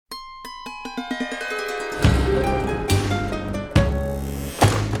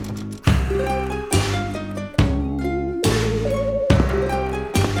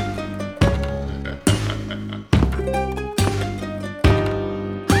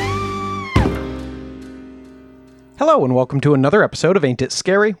Hello and welcome to another episode of Ain't It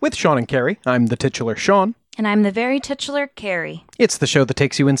Scary with Sean and Carrie. I'm the titular Sean. And I'm the very titular Carrie. It's the show that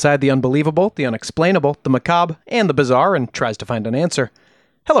takes you inside the unbelievable, the unexplainable, the macabre, and the bizarre and tries to find an answer.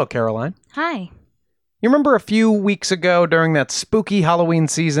 Hello, Caroline. Hi. You remember a few weeks ago during that spooky Halloween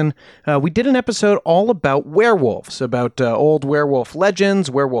season, we did an episode all about werewolves, about old werewolf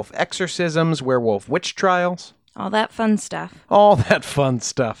legends, werewolf exorcisms, werewolf witch trials. All that fun stuff. All that fun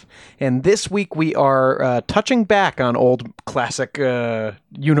stuff. And this week we are touching back on old classic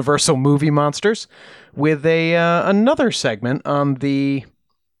Universal movie monsters with another segment on the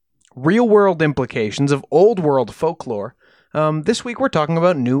real-world implications of old-world folklore. This week we're talking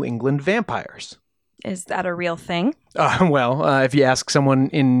about New England vampires. Is that a real thing? If you ask someone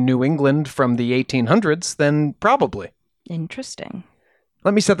in New England from the 1800s, then probably. Interesting.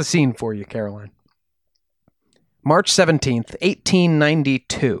 Let me set the scene for you, Caroline. March 17th,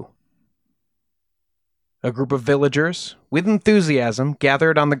 1892. A group of villagers, with enthusiasm,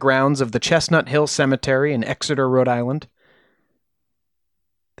 gathered on the grounds of the Chestnut Hill Cemetery in Exeter, Rhode Island.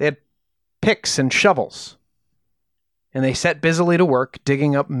 They had picks and shovels, and they set busily to work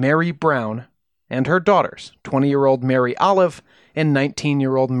digging up Mary Brown and her daughters, 20-year-old Mary Olive and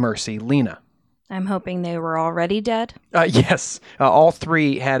 19-year-old Mercy Lena. I'm hoping they were already dead. Yes. All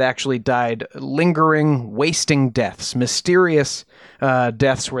three had actually died lingering, wasting deaths. Mysterious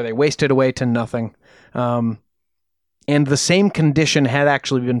deaths where they wasted away to nothing. And the same condition had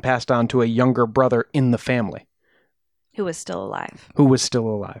actually been passed on to a younger brother in the family. Who was still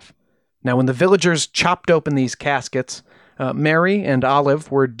alive. Now, when the villagers chopped open these caskets, Mary and Olive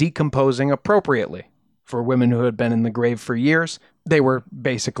were decomposing appropriately. For women who had been in the grave for years, they were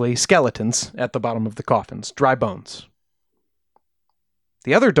basically skeletons at the bottom of the coffins, dry bones.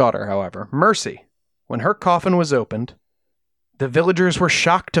 The other daughter, however, Mercy, when her coffin was opened, the villagers were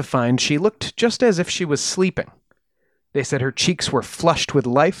shocked to find she looked just as if she was sleeping. They said her cheeks were flushed with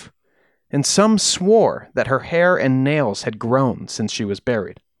life, and some swore that her hair and nails had grown since she was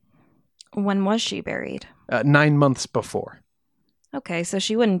buried. When was she buried? 9 months before. Okay, so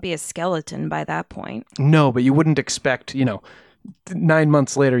she wouldn't be a skeleton by that point. No, but you wouldn't expect, 9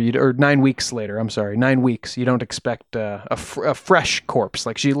 months later, 9 weeks later, 9 weeks, you don't expect a fresh corpse.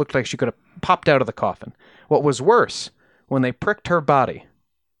 Like, she looked like she could have popped out of the coffin. What was worse, when they pricked her body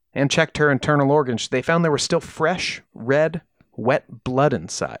and checked her internal organs, they found there was still fresh, red, wet blood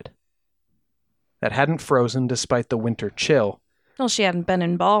inside that hadn't frozen despite the winter chill. Well, she hadn't been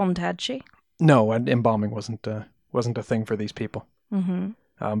embalmed, had she? No, embalming wasn't a thing for these people. Mm-hmm.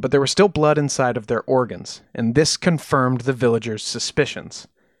 But there was still blood inside of their organs, and this confirmed the villagers' suspicions.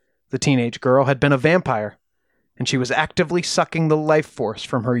 The teenage girl had been a vampire, and she was actively sucking the life force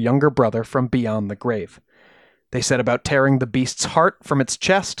from her younger brother from beyond the grave. They set about tearing the beast's heart from its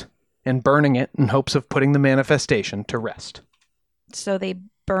chest and burning it in hopes of putting the manifestation to rest. So they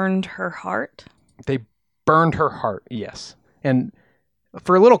burned her heart? They burned her heart, yes. And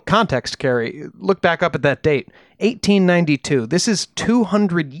for a little context, Carrie, look back up at that date, 1892. This is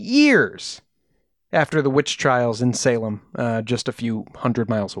 200 years after the witch trials in Salem, just a few hundred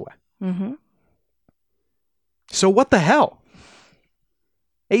miles away. Mm-hmm. So what the hell?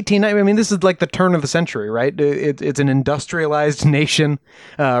 This is like the turn of the century, right? It's an industrialized nation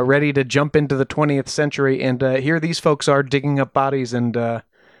ready to jump into the 20th century, and here these folks are digging up bodies and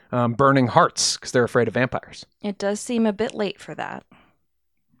burning hearts because they're afraid of vampires. It does seem a bit late for that.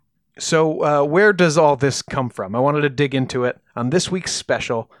 So where does all this come from? I wanted to dig into it on this week's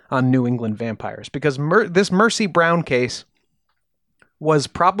special on New England vampires, because this Mercy Brown case was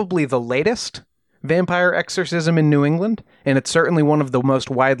probably the latest vampire exorcism in New England, and it's certainly one of the most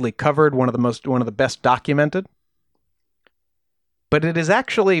widely covered, one of the best documented. But it is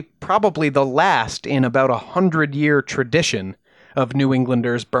actually probably the last in about 100-year tradition of New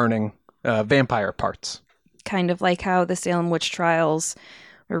Englanders burning vampire parts. Kind of like how the Salem witch trials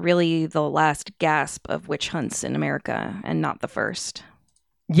were really the last gasp of witch hunts in America and not the first.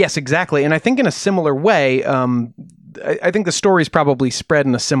 Yes, exactly. And I think in a similar way, I think the story's probably spread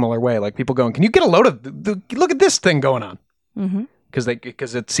in a similar way. Like people going, can you get a load of, look at this thing going on? Mm-hmm.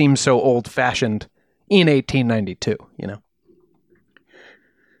 Because it seems so old-fashioned in 1892,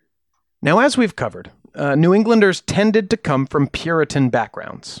 Now, as we've covered, New Englanders tended to come from Puritan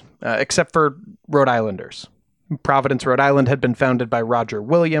backgrounds, except for Rhode Islanders. Providence, Rhode Island had been founded by Roger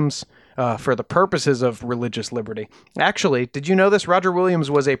Williams for the purposes of religious liberty. Actually, did you know this? Roger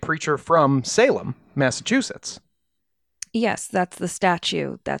Williams was a preacher from Salem, Massachusetts. Yes, that's the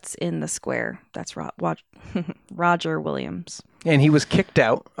statue that's in the square. That's Roger Williams. And he was kicked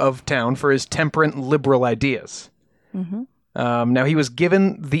out of town for his temperate liberal ideas. Mm-hmm. Now, he was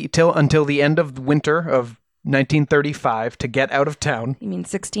given until the end of winter of 1935, to get out of town. You mean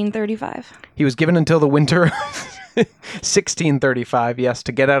 1635? He was given until the winter of 1635, yes,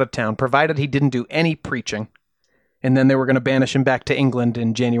 to get out of town, provided he didn't do any preaching. And then they were going to banish him back to England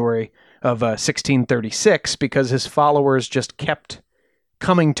in January of 1636 because his followers just kept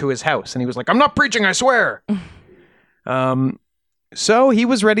coming to his house. And he was like, I'm not preaching, I swear. So he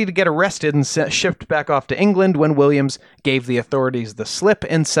was ready to get arrested and shipped back off to England when Williams gave the authorities the slip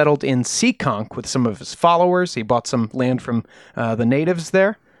and settled in Seekonk with some of his followers. He bought some land from the natives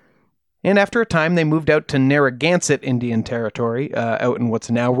there. And after a time, they moved out to Narragansett Indian Territory, out in what's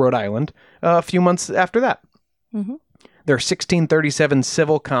now Rhode Island, a few months after that. Mm-hmm. Their 1637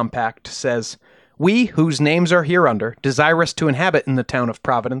 civil compact says, "We, whose names are hereunder, desirous to inhabit in the town of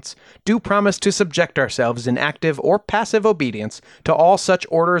Providence, do promise to subject ourselves in active or passive obedience to all such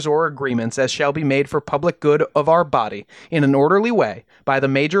orders or agreements as shall be made for public good of our body, in an orderly way, by the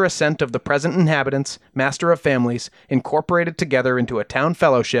major assent of the present inhabitants, master of families, incorporated together into a town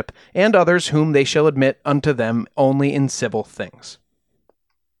fellowship, and others whom they shall admit unto them only in civil things."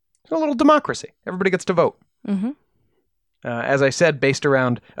 It's a little democracy. Everybody gets to vote. Mm-hmm. As I said, based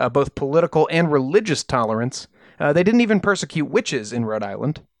around both political and religious tolerance, they didn't even persecute witches in Rhode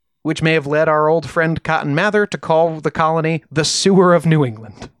Island, which may have led our old friend Cotton Mather to call the colony the sewer of New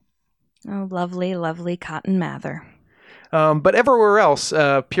England. Oh, lovely, lovely Cotton Mather. But everywhere else,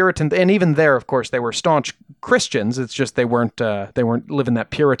 Puritan, and even there, of course, they were staunch Christians. It's just they weren't living that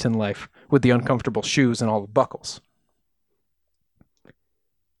Puritan life with the uncomfortable shoes and all the buckles.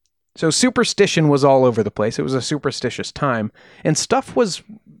 So superstition was all over the place. It was a superstitious time, and stuff was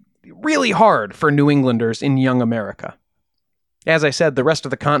really hard for New Englanders in young America. As I said, the rest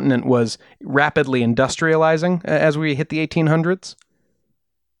of the continent was rapidly industrializing as we hit the 1800s.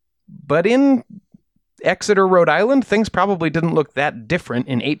 But in Exeter, Rhode Island, things probably didn't look that different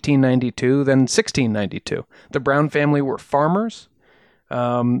in 1892 than 1692. The Brown family were farmers.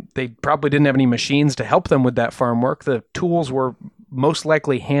 They probably didn't have any machines to help them with that farm work. The tools were most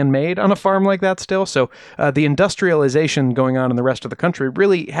likely handmade on a farm like that still. So the industrialization going on in the rest of the country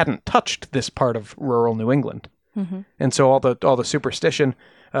really hadn't touched this part of rural New England. Mm-hmm. And so all the superstition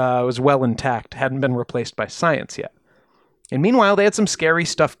was well intact, hadn't been replaced by science yet. And meanwhile, they had some scary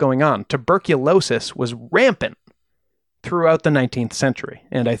stuff going on. Tuberculosis was rampant throughout the 19th century.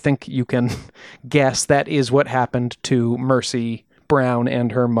 And I think you can guess that is what happened to Mercy Brown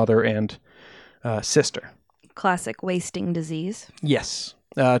and her mother and sister. Classic wasting disease. Yes.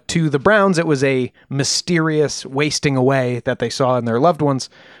 To the Browns, it was a mysterious wasting away that they saw in their loved ones.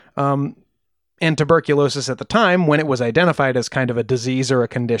 And tuberculosis at the time, when it was identified as kind of a disease or a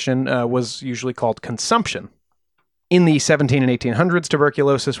condition, was usually called consumption. In the 17 and 1800s,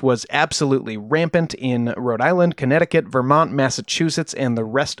 tuberculosis was absolutely rampant in Rhode Island, Connecticut, Vermont, Massachusetts, and the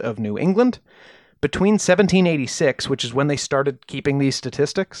rest of New England. Between 1786, which is when they started keeping these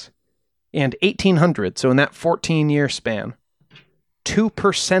statistics, and 1800, so in that 14-year span,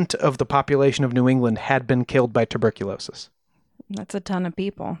 2% of the population of New England had been killed by tuberculosis. That's a ton of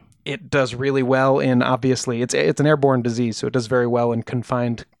people. It does really well in, obviously, it's an airborne disease, so it does very well in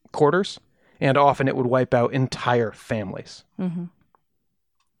confined quarters, and often it would wipe out entire families. Mm-hmm.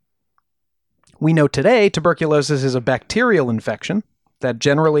 We know today tuberculosis is a bacterial infection that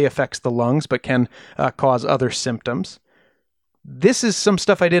generally affects the lungs but can cause other symptoms. This is some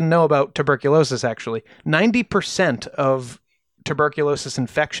stuff I didn't know about tuberculosis, actually. 90% of tuberculosis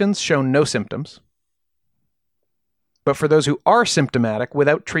infections show no symptoms. But for those who are symptomatic,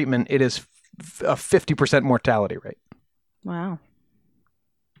 without treatment, it is a 50% mortality rate. Wow.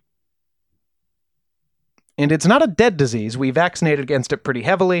 And it's not a dead disease. We vaccinated against it pretty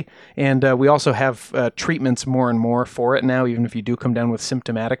heavily, and we also have treatments more and more for it now, even if you do come down with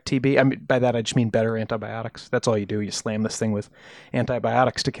symptomatic TB. I mean, by that, I just mean better antibiotics. That's all you do. You slam this thing with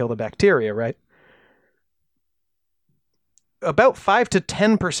antibiotics to kill the bacteria, right? About 5 to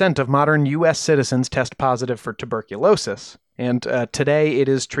 10% of modern U.S. citizens test positive for tuberculosis. And today it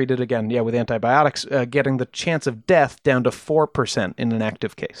is treated, again, with antibiotics, getting the chance of death down to 4% in an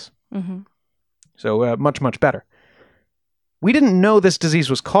active case. Mm-hmm. So much, much better. We didn't know this disease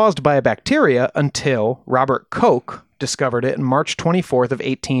was caused by a bacteria until Robert Koch discovered it on March 24th of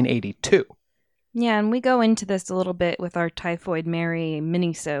 1882. Yeah, and we go into this a little bit with our Typhoid Mary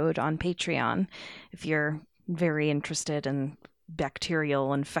minisode on Patreon, if you're very interested in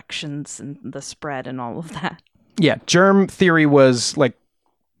bacterial infections and the spread and all of that. Yeah, germ theory was like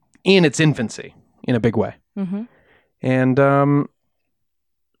in its infancy in a big way. Mm-hmm. And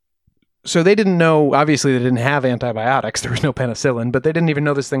so they didn't know, obviously they didn't have antibiotics, there was no penicillin, but they didn't even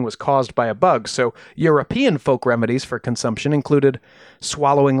know this thing was caused by a bug. So European folk remedies for consumption included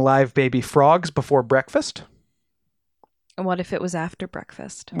swallowing live baby frogs before breakfast, What if it was after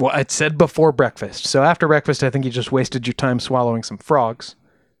breakfast? Well, it said before breakfast. So after breakfast, I think you just wasted your time swallowing some frogs.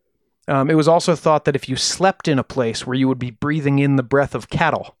 It was also thought that if you slept in a place where you would be breathing in the breath of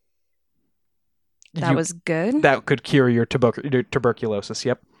cattle, That was good? that could cure your tuberculosis,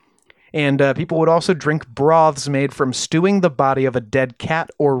 yep. And people would also drink broths made from stewing the body of a dead cat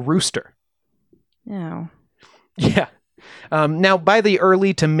or rooster. Oh. Yeah. Now, by the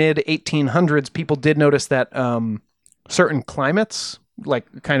early to mid 1800s, people did notice that certain climates,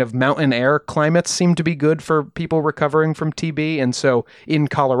 like kind of mountain air climates, seemed to be good for people recovering from TB. And so in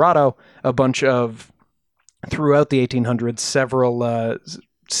Colorado, throughout the 1800s, several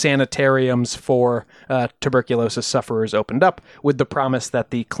sanitariums for tuberculosis sufferers opened up with the promise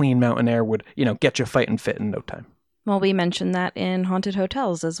that the clean mountain air would, get you fighting fit in no time. Well, we mentioned that in haunted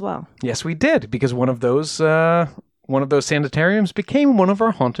hotels as well. Yes, we did, because one of those sanitariums became one of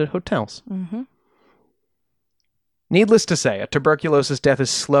our haunted hotels. Mm-hmm. Needless to say, a tuberculosis death is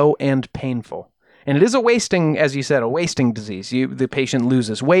slow and painful. And it is a wasting disease. The patient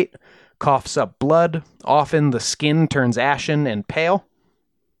loses weight, coughs up blood. Often the skin turns ashen and pale.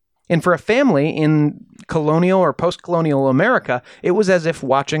 And for a family in colonial or post-colonial America, it was as if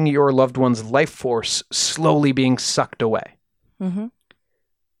watching your loved one's life force slowly being sucked away. Mm-hmm.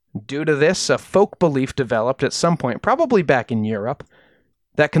 Due to this, a folk belief developed at some point, probably back in Europe,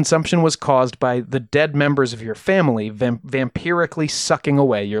 that consumption was caused by the dead members of your family vampirically sucking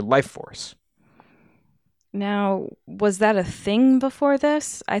away your life force. Now, was that a thing before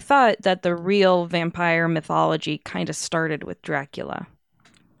this? I thought that the real vampire mythology kind of started with Dracula.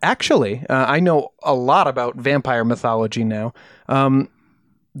 Actually, I know a lot about vampire mythology now.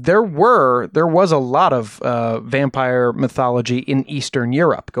 There was a lot of vampire mythology in Eastern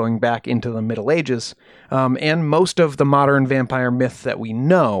Europe going back into the Middle Ages, and most of the modern vampire myth that we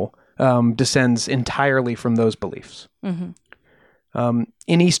know descends entirely from those beliefs. Mm-hmm.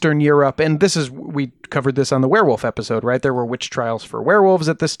 In Eastern Europe, and we covered this on the werewolf episode, right? There were witch trials for werewolves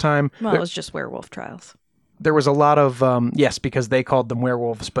at this time. Well, it was just werewolf trials. There was a lot of, yes, because they called them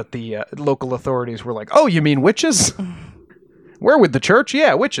werewolves, but the local authorities were like, oh, you mean witches? We're with the church?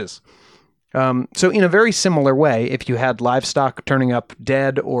 Yeah, witches. So in a very similar way, if you had livestock turning up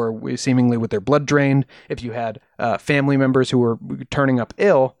dead or seemingly with their blood drained, if you had family members who were turning up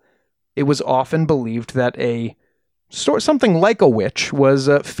ill, it was often believed that something like a witch was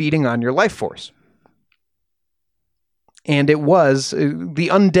feeding on your life force. And it was, the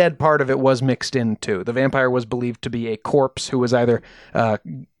undead part of it was mixed in too. The vampire was believed to be a corpse who was either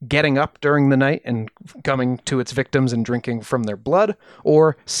getting up during the night and coming to its victims and drinking from their blood,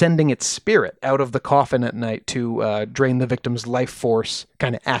 or sending its spirit out of the coffin at night to drain the victim's life force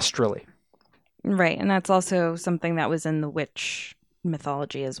kind of astrally. Right, and that's also something that was in the witch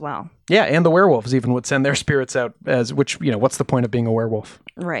mythology as well. Yeah, and the werewolves even would send their spirits out which, what's the point of being a werewolf?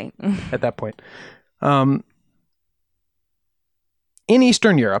 Right. At that point. In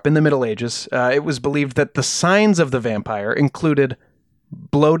Eastern Europe, in the Middle Ages, it was believed that the signs of the vampire included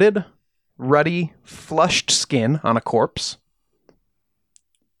bloated, ruddy, flushed skin on a corpse.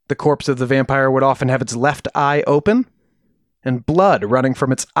 The corpse of the vampire would often have its left eye open, and blood running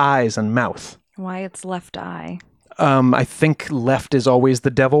from its eyes and mouth. Why its left eye? I think left is always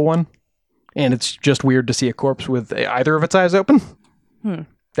the devil one, and it's just weird to see a corpse with either of its eyes open.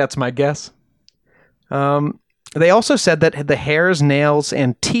 That's my guess. They also said that the hairs, nails,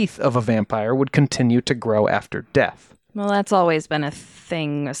 and teeth of a vampire would continue to grow after death. Well, that's always been a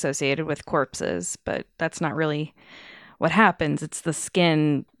thing associated with corpses, but that's not really what happens. It's the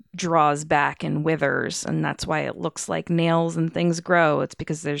skin draws back and withers, and that's why it looks like nails and things grow. It's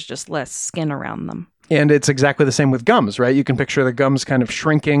because there's just less skin around them. And it's exactly the same with gums, right? You can picture the gums kind of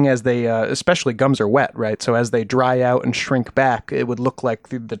shrinking as they, especially gums are wet, right? So as they dry out and shrink back, it would look like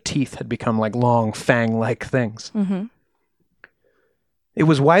the teeth had become like long fang-like things. Mm-hmm. It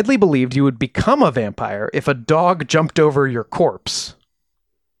was widely believed you would become a vampire if a dog jumped over your corpse.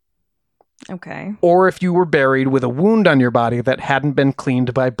 Okay. Or if you were buried with a wound on your body that hadn't been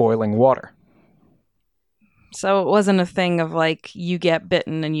cleaned by boiling water. So it wasn't a thing of like you get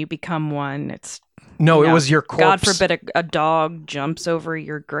bitten and you become one. No, it was your corpse. God forbid a dog jumps over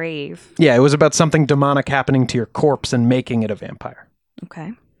your grave. Yeah, it was about something demonic happening to your corpse and making it a vampire.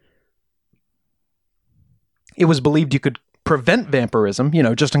 Okay. It was believed you could prevent vampirism,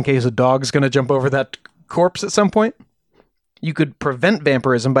 just in case a dog's going to jump over that corpse at some point. You could prevent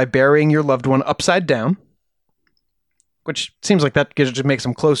vampirism by burying your loved one upside down, which seems like that just makes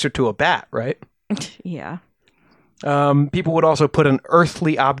them closer to a bat, right? Yeah. People would also put an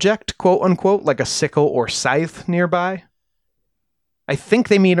earthly object, quote unquote, like a sickle or scythe nearby. I think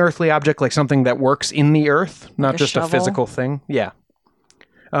they mean earthly object, like something that works in the earth, not just shovel? a physical thing. Yeah.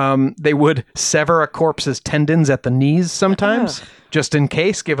 They would sever a corpse's tendons at the knees sometimes, just in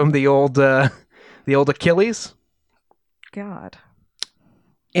case. Give them the old Achilles. God.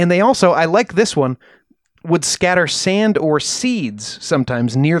 And they also, I like this one, would scatter sand or seeds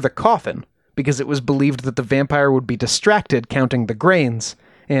sometimes near the coffin because it was believed that the vampire would be distracted counting the grains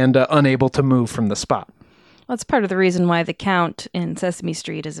and unable to move from the spot. Well, that's part of the reason why the Count in Sesame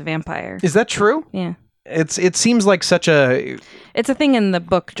Street is a vampire. Is that true? Yeah. It seems like such a... It's a thing in the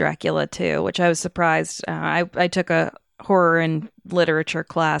book Dracula, too, which I was surprised. I took a horror and literature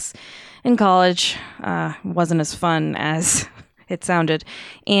class in college. Wasn't as fun as it sounded.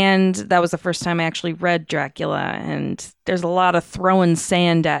 And that was the first time I actually read Dracula. And there's a lot of throwing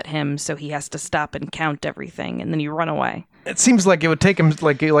sand at him, so he has to stop and count everything, and then you run away. It seems like it would take him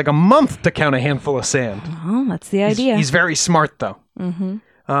like a month to count a handful of sand. Well, that's the idea. He's very smart, though.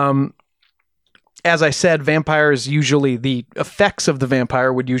 Mm-hmm. As I said, vampires usually, the effects of the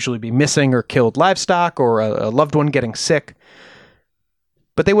vampire would usually be missing or killed livestock or a loved one getting sick.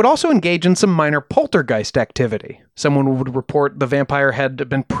 But they would also engage in some minor poltergeist activity. Someone would report the vampire had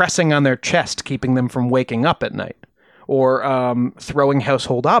been pressing on their chest, keeping them from waking up at night, or throwing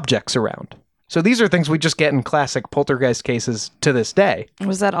household objects around. So these are things we just get in classic poltergeist cases to this day.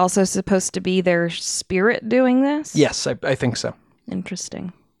 Was that also supposed to be their spirit doing this? Yes, I think so.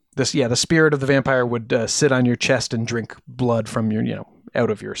 Interesting. The spirit of the vampire would sit on your chest and drink blood from your, out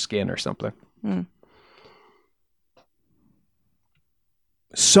of your skin or something. Mm.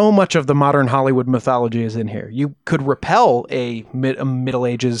 So much of the modern Hollywood mythology is in here. You could repel a Middle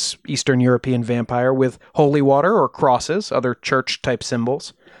Ages Eastern European vampire with holy water or crosses, other church-type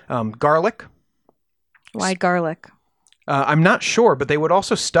symbols. Garlic. Why garlic? I'm not sure, but they would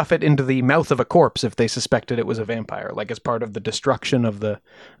also stuff it into the mouth of a corpse if they suspected it was a vampire, like as part of the destruction of the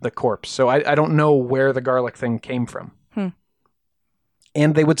corpse. So I don't know where the garlic thing came from.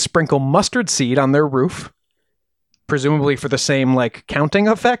 And they would sprinkle mustard seed on their roof, presumably for the same, counting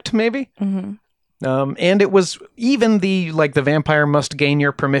effect, maybe? Mm-hmm. And it was even the vampire must gain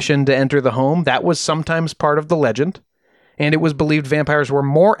your permission to enter the home. That was sometimes part of the legend. And it was believed vampires were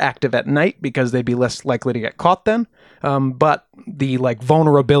more active at night because they'd be less likely to get caught then. But the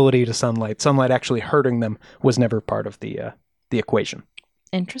vulnerability to sunlight actually hurting them, was never part of the equation.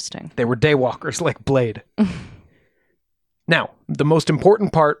 Interesting. They were daywalkers like Blade. Now, the most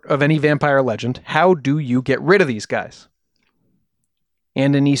important part of any vampire legend, how do you get rid of these guys?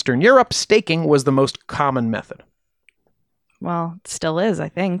 And in Eastern Europe, staking was the most common method. Well, it still is, I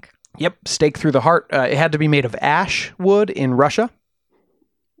think. Yep, stake through the heart. It had to be made of ash wood in Russia.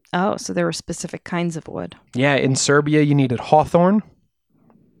 Oh, so there were specific kinds of wood. Yeah, in Serbia you needed hawthorn,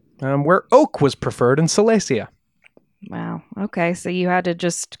 where oak was preferred in Silesia. Wow. Okay, so you had to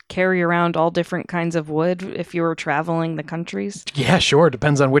just carry around all different kinds of wood if you were traveling the countries? Yeah, sure.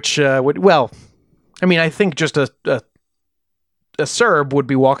 Depends on which... well, I mean, I think just a Serb would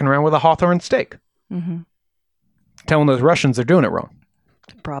be walking around with a hawthorn stake. Mm-hmm. Telling those Russians they're doing it wrong.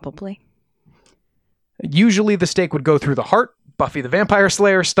 Probably. Usually the stake would go through the heart, Buffy the Vampire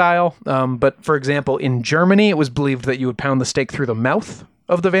Slayer style. But for example, in Germany, it was believed that you would pound the stake through the mouth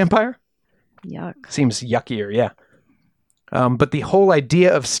of the vampire. Yuck. Seems yuckier, yeah. But the whole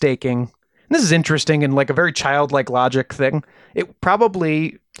idea of staking, and this is interesting and a very childlike logic thing, it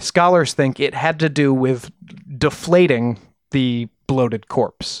probably, scholars think it had to do with deflating the bloated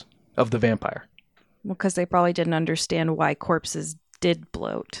corpse of the vampire. Well, because they probably didn't understand why corpses did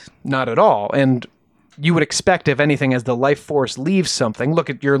bloat. Not at all. And you would expect, if anything, as the life force leaves something, look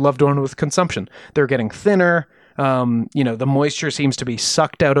at your loved one with consumption. They're getting thinner. The moisture seems to be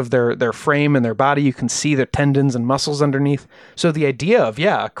sucked out of their frame and their body. You can see their tendons and muscles underneath. So the idea of,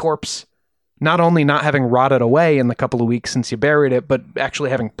 a corpse not only not having rotted away in the couple of weeks since you buried it, but actually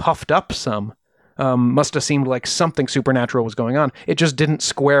having puffed up some, must have seemed like something supernatural was going on. It just didn't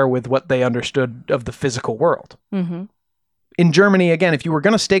square with what they understood of the physical world. Mm-hmm. In Germany, again, if you were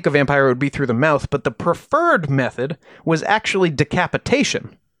going to stake a vampire, it would be through the mouth, but the preferred method was actually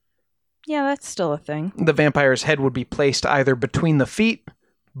decapitation. Yeah, that's still a thing. The vampire's head would be placed either between the feet,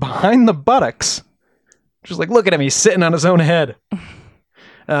 behind the buttocks, just look at him, he's sitting on his own head,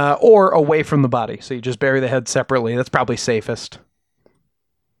 or away from the body. So you just bury the head separately. That's probably safest.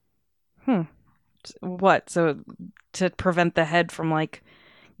 What? So to prevent the head from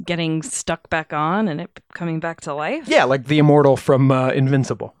getting stuck back on and it coming back to life? Yeah, like the immortal from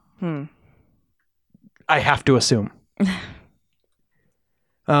Invincible. I have to assume.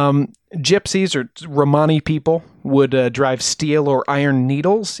 Gypsies or Romani people would drive steel or iron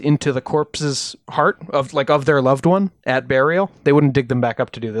needles into the corpse's heart of their loved one at burial. They wouldn't dig them back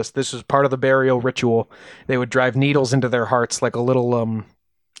up to do this. This was part of the burial ritual. They would drive needles into their hearts like a little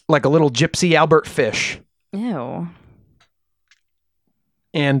gypsy Albert Fish. Ew.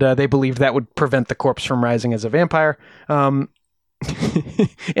 And they believed that would prevent the corpse from rising as a vampire. And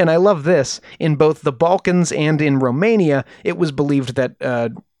I love this. In both the Balkans and in Romania, it was believed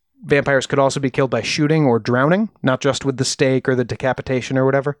that vampires could also be killed by shooting or drowning, not just with the stake or the decapitation or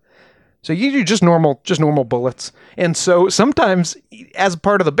whatever. So you do just normal bullets. And so sometimes, as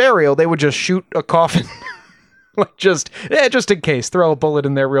part of the burial, they would just shoot a coffin, just in case, throw a bullet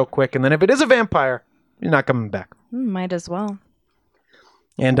in there real quick. And then if it is a vampire, you're not coming back. Might as well.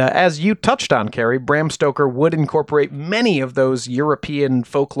 And as you touched on, Carrie, Bram Stoker would incorporate many of those European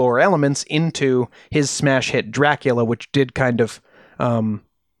folklore elements into his smash hit Dracula, which did kind of,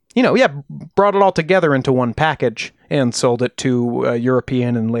 brought it all together into one package and sold it to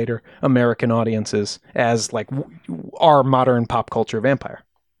European and later American audiences as like our modern pop culture vampire.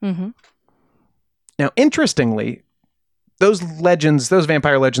 Mm-hmm. Now, interestingly, those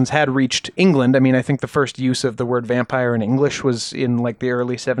vampire legends had reached England. I mean, I think the first use of the word vampire in English was in like the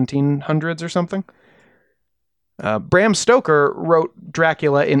early 1700s or something. Bram Stoker wrote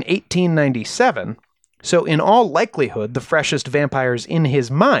Dracula in 1897, so in all likelihood, the freshest vampires in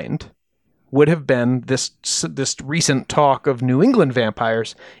his mind would have been this recent talk of New England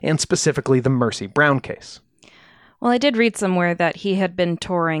vampires, and specifically the Mercy Brown case. Well, I did read somewhere that he had been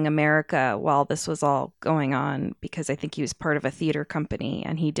touring America while this was all going on because I think he was part of a theater company,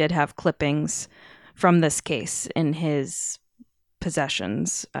 and he did have clippings from this case in his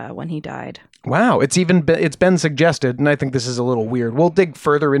possessions when he died. Wow, it's been suggested, and I think this is a little weird. We'll dig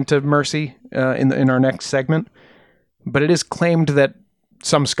further into Mercy in our next segment, but it is claimed that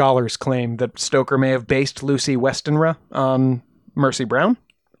some scholars claim that Stoker may have based Lucy Westenra on Mercy Brown.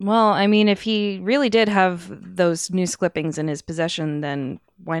 Well, I mean, if he really did have those news clippings in his possession, then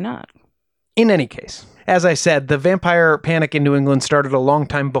why not? In any case, as I said, the vampire panic in New England started a long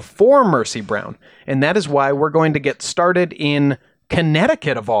time before Mercy Brown, and that is why we're going to get started in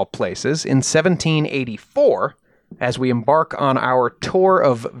Connecticut, of all places, in 1784, as we embark on our tour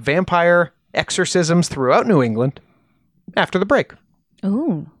of vampire exorcisms throughout New England after the break.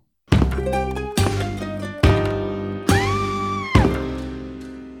 Ooh.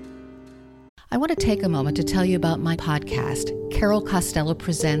 I want to take a moment to tell you about my podcast, Carol Costello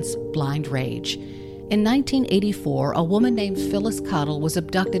Presents Blind Rage. In 1984, a woman named Phyllis Cottle was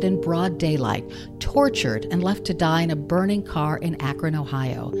abducted in broad daylight, tortured, and left to die in a burning car in Akron,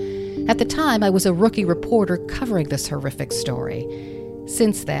 Ohio. At the time, I was a rookie reporter covering this horrific story.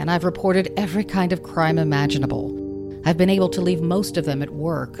 Since then, I've reported every kind of crime imaginable. I've been able to leave most of them at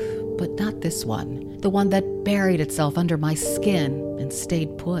work, but not this one, the one that buried itself under my skin and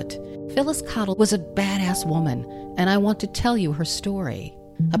stayed put. Phyllis Cottle was a badass woman, and I want to tell you her story.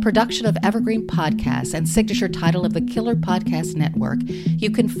 A production of Evergreen Podcasts and signature title of the Killer Podcast Network, you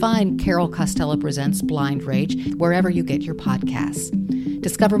can find Carol Costello Presents Blind Rage wherever you get your podcasts.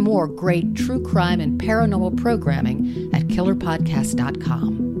 Discover more great true crime and paranormal programming at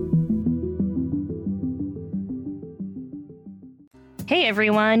killerpodcast.com. Hey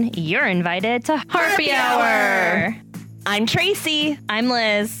everyone, you're invited to Harpy Hour! I'm Tracy. I'm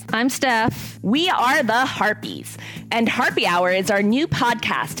Liz. I'm Steph. We are the Harpies, and Harpy Hour is our new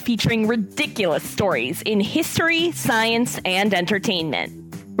podcast featuring ridiculous stories in history, science, and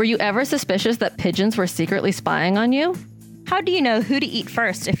entertainment. Were you ever suspicious that pigeons were secretly spying on you? How do you know who to eat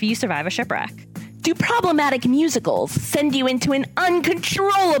first if you survive a shipwreck? Do problematic musicals send you into an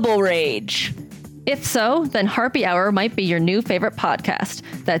uncontrollable rage? If so, then Harpy Hour might be your new favorite podcast.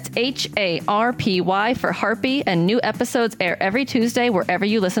 That's HARPY for Harpy, and new episodes air every Tuesday wherever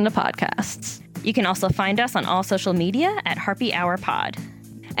you listen to podcasts. You can also find us on all social media at Harpy Hour Pod.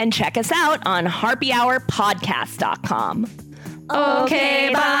 And check us out on harpyhourpodcast.com.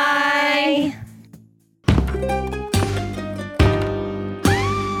 Okay, bye!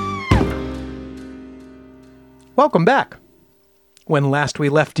 Welcome back. When last we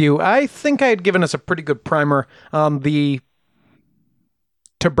left you, I think I had given us a pretty good primer on the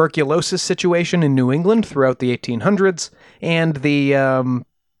tuberculosis situation in New England throughout the 1800s and the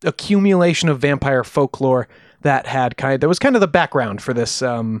accumulation of vampire folklore that was kind of the background for this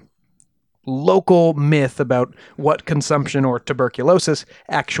local myth about what consumption or tuberculosis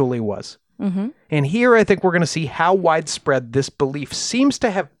actually was. Mm-hmm. And here I think we're going to see how widespread this belief seems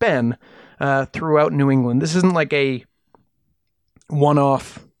to have been throughout New England. This isn't like a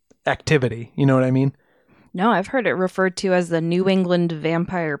one-off activity, you know what I mean? No, I've heard it referred to as the New England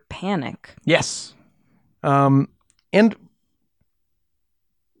vampire panic. Yes. And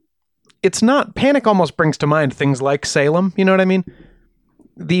it's not... Panic almost brings to mind things like Salem, you know what I mean?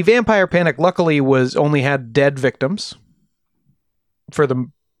 The vampire panic, luckily, only had dead victims.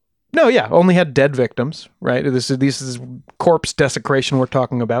 Only had dead victims, right? This is corpse desecration we're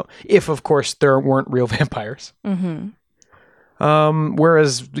talking about, if, of course, there weren't real vampires. Mm-hmm.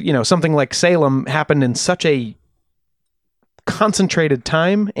 Whereas, something like Salem happened in such a concentrated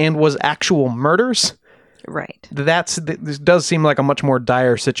time and was actual murders. Right. This does seem like a much more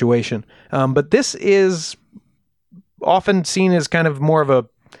dire situation. But this is often seen as kind of more of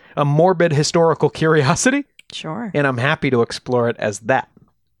a morbid historical curiosity. Sure. And I'm happy to explore it as that.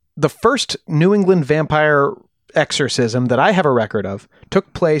 The first New England vampire exorcism that I have a record of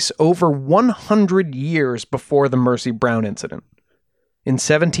took place over 100 years before the Mercy Brown incident in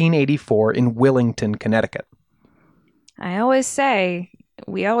 1784 in Willington, Connecticut. I always say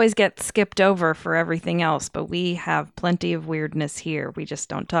we always get skipped over for everything else, but we have plenty of weirdness here. We just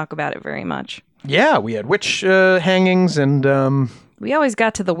don't talk about it very much. Yeah, we had witch hangings and... We always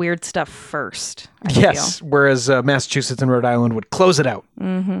got to the weird stuff first. Yes, whereas Massachusetts and Rhode Island would close it out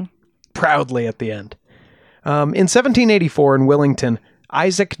proudly at the end. In 1784 in Willington,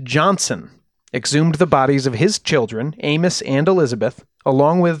 Isaac Johnson exhumed the bodies of his children, Amos and Elizabeth,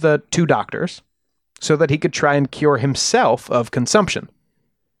 along with 2 doctors, so that he could try and cure himself of consumption.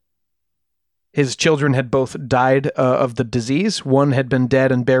 His children had both died of the disease. One had been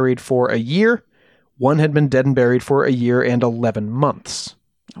dead and buried for a year. One had been dead and buried for a year and 11 months.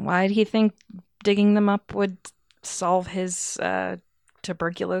 Why did he think digging them up would solve his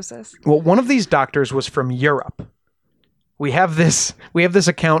tuberculosis? Well, one of these doctors was from Europe. We have this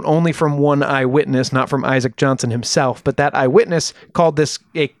account only from one eyewitness, not from Isaac Johnson himself, but that eyewitness called this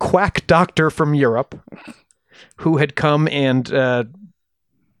a quack doctor from Europe who had come and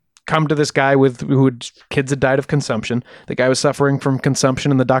come to this guy kids had died of consumption. The guy was suffering from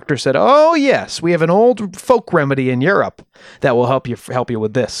consumption, and the doctor said, "Oh yes, we have an old folk remedy in Europe that will help you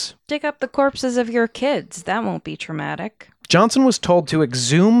with this. Dig up the corpses of your kids. That won't be traumatic." Johnson was told to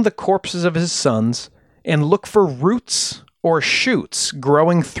exhume the corpses of his sons and look for roots or shoots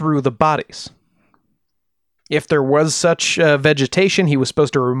growing through the bodies. If there was such vegetation, he was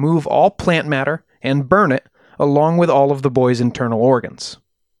supposed to remove all plant matter and burn it, along with all of the boy's internal organs.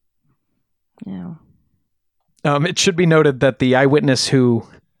 Yeah. It should be noted that the eyewitness who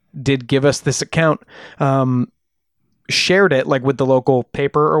did give us this account shared it with the local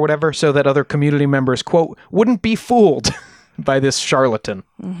paper or whatever, so that other community members, quote, wouldn't be fooled by this charlatan.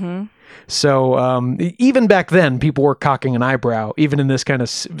 Mm-hmm. So even back then, people were cocking an eyebrow, even in this kind of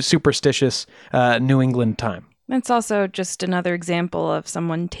superstitious New England time. It's also just another example of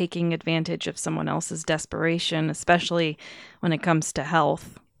someone taking advantage of someone else's desperation, especially when it comes to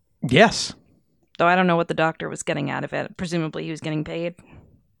health. Yes. Though I don't know what the doctor was getting out of it. Presumably he was getting paid.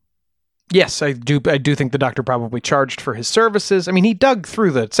 Yes, I do think the doctor probably charged for his services. I mean, he dug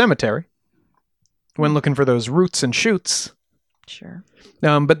through the cemetery when looking for those roots and shoots. Sure.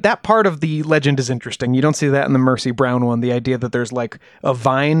 But that part of the legend is interesting. You don't see that in the Mercy Brown one, the idea that there's a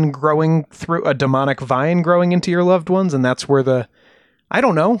vine growing through, a demonic vine growing into your loved ones, and that's where the, I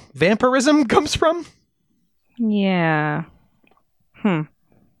don't know, vampirism comes from? Yeah.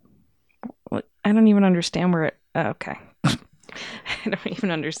 I don't even understand where it... okay. I don't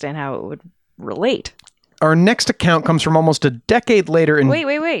even understand how it would relate. Our next account comes from almost a decade later in...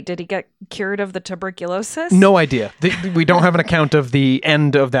 Wait. Did he get cured of the tuberculosis? No idea. We don't have an account of the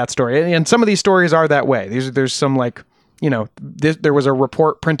end of that story. And some of these stories are that way. There's some there was a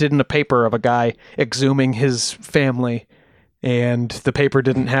report printed in a paper of a guy exhuming his family, and the paper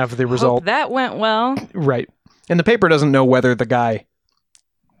didn't have the result. Hope that went well. Right. And the paper doesn't know whether the guy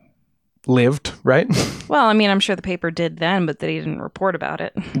lived, right? Well, I mean, I'm sure the paper did then, but they didn't report about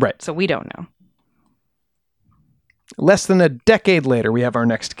it. Right. So we don't know. Less than a decade later, we have our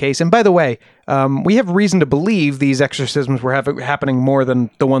next case. And by the way, we have reason to believe these exorcisms were happening more than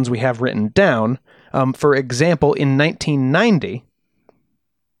the ones we have written down. For example, in 1990,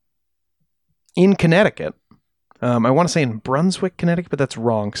 in Connecticut, I want to say in Brunswick, Connecticut, but that's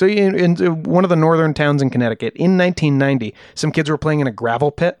wrong. So in one of the northern towns in Connecticut, in 1990, some kids were playing in a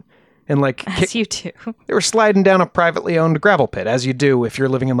gravel pit. And as you do. They were sliding down a privately owned gravel pit, as you do if you're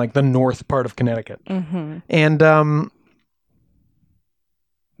living in the north part of Connecticut. Mm-hmm. And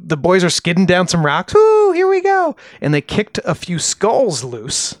the boys are skidding down some rocks. Ooh, here we go. And they kicked a few skulls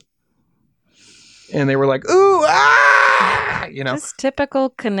loose. And they were like, ooh, ah! Just typical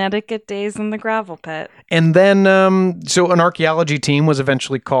Connecticut days in the gravel pit. And then, so an archaeology team was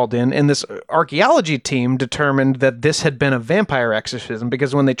eventually called in, and this archaeology team determined that this had been a vampire exorcism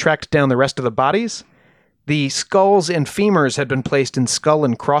because when they tracked down the rest of the bodies, the skulls and femurs had been placed in skull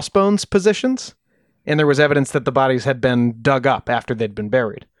and crossbones positions, and there was evidence that the bodies had been dug up after they'd been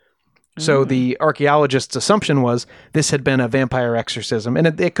buried. So the archaeologist's assumption was this had been a vampire exorcism, and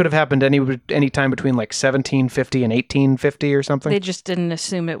it could have happened any time between like 1750 and 1850 or something. They just didn't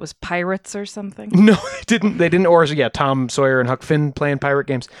assume it was pirates or something? No, they didn't. They didn't. Or, yeah, Tom Sawyer and Huck Finn playing pirate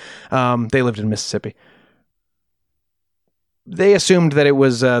games. They lived in Mississippi. They assumed that it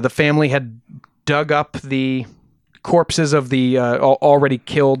was the family had dug up the corpses of the already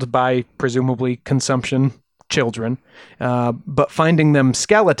killed by presumably consumption children, but finding them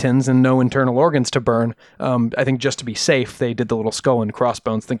skeletons and no internal organs to burn, I think just to be safe, they did the little skull and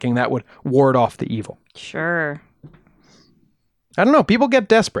crossbones, thinking that would ward off the evil. Sure. I don't know. People get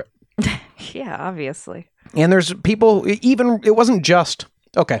desperate. Yeah, obviously. And there's people, even, it wasn't just,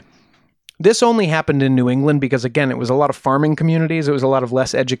 okay, this only happened in New England because, again, it was a lot of farming communities. It was a lot of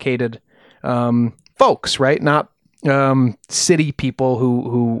less educated folks, right? Not city people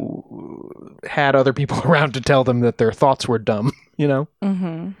who had other people around to tell them that their thoughts were dumb, you know?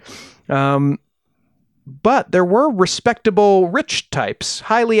 Mm-hmm. But there were respectable rich types,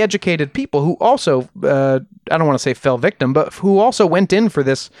 highly educated people who also, I don't want to say fell victim, but who also went in for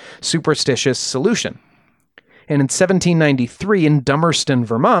this superstitious solution. And in 1793 in Dummerston,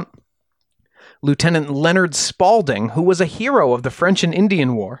 Vermont, Lieutenant Leonard Spalding, who was a hero of the French and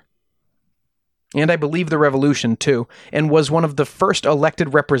Indian War, and I believe the Revolution, too, and was one of the first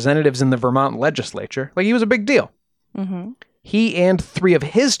elected representatives in the Vermont legislature. Like, he was a big deal. Mm-hmm. He and 3 of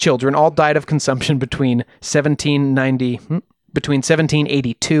his children all died of consumption between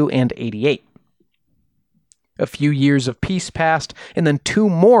 1782 and 88. A few years of peace passed, and then 2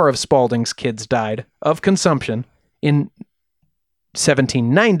 more of Spalding's kids died of consumption in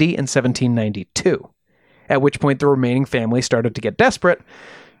 1790 and 1792, at which point the remaining family started to get desperate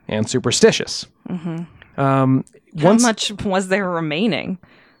and superstitious. Mm-hmm. How much was there remaining?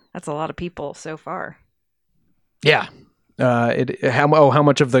 That's a lot of people so far. Yeah. How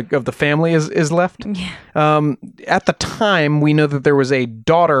much of the family is left? Yeah. At the time, we know that there was a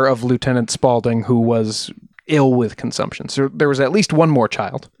daughter of Lieutenant Spalding who was ill with consumption. So there was at least one more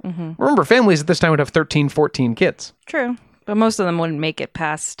child. Mm-hmm. Remember, families at this time would have 13, 14 kids. True. But most of them wouldn't make it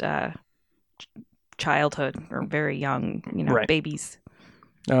past childhood or very young, right. Babies.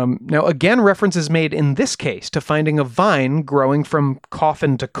 Now, again, reference is made in this case to finding a vine growing from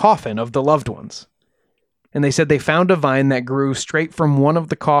coffin to coffin of the loved ones. And they said they found a vine that grew straight from one of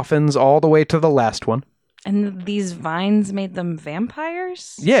the coffins all the way to the last one. And these vines made them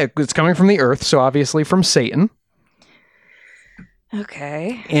vampires? Yeah, it's coming from the earth, so obviously from Satan.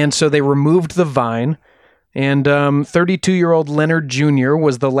 Okay. And so they removed the vine, and 32-year-old Leonard Jr.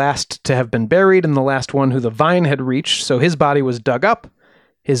 was the last to have been buried and the last one who the vine had reached, so his body was dug up.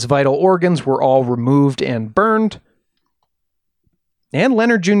 His vital organs were all removed and burned. And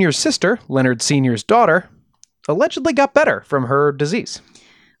Leonard Jr.'s sister, Leonard Sr.'s daughter, allegedly got better from her disease.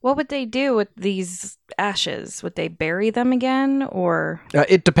 What would they do with these ashes? Would they bury them again, or?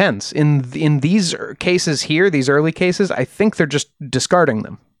 It depends. In these cases here, these early cases, I think they're just discarding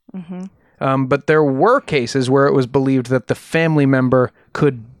them. Mm-hmm. But there were cases where it was believed that the family member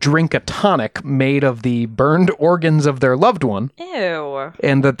could drink a tonic made of the burned organs of their loved one. Ew.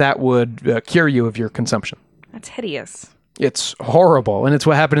 And that would cure you of your consumption. That's hideous. It's horrible. And it's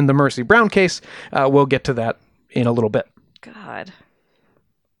what happened in the Mercy Brown case. We'll get to that in a little bit. God.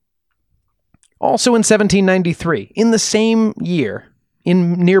 Also in 1793, in the same year,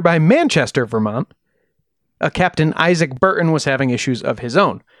 in nearby Manchester, Vermont, a Captain Isaac Burton was having issues of his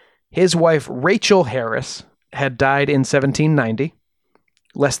own. His wife, Rachel Harris, had died in 1790,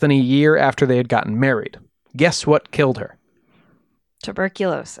 less than a year after they had gotten married. Guess what killed her?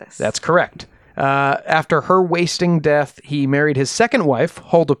 Tuberculosis. That's correct. After her wasting death, he married his second wife,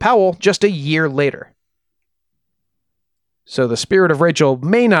 Huldah Powell, just a year later. So the spirit of Rachel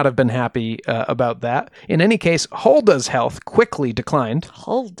may not have been happy about that. In any case, Huldah's health quickly declined.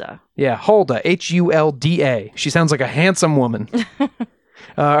 Huldah? Yeah, Huldah, Hulda. She sounds like a handsome woman.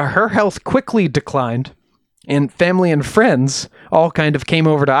 Her health quickly declined, and family and friends all kind of came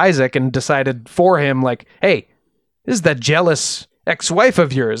over to Isaac and decided for him, like, hey, this is that jealous ex-wife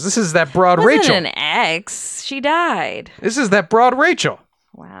of yours. This is that broad Rachel. Wasn't an ex. She died. This is that broad Rachel.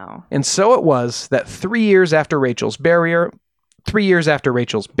 Wow. And so it was that 3 years after Rachel's burial,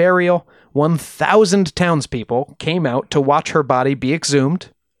 1,000 townspeople came out to watch her body be exhumed.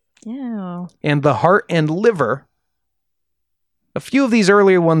 Yeah. And the heart and liver A few of these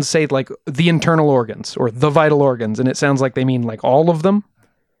earlier ones say like the internal organs or the vital organs, and it sounds like they mean like all of them.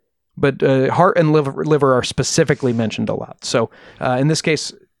 But heart and liver are specifically mentioned a lot. So in this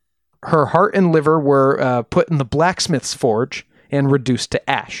case, her heart and liver were put in the blacksmith's forge and reduced to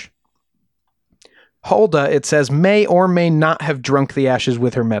ash. Hulda, it says, may or may not have drunk the ashes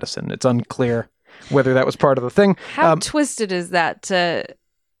with her medicine. It's unclear whether that was part of the thing. How twisted is that to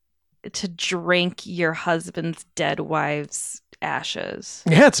drink your husband's dead wife's ashes?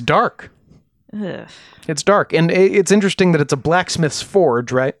 Yeah, it's dark. Ugh. It's dark. And it's interesting that it's a blacksmith's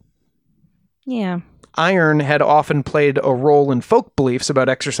forge, right? Yeah. Iron had often played a role in folk beliefs about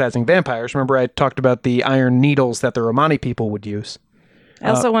exorcising vampires. Remember, I talked about the iron needles that the Romani people would use. I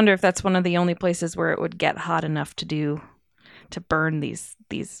also wonder if that's one of the only places where it would get hot enough to burn these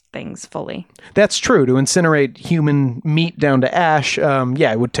things fully. That's true. To incinerate human meat down to ash,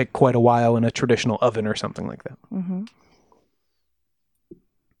 it would take quite a while in a traditional oven or something like that. Mm-hmm.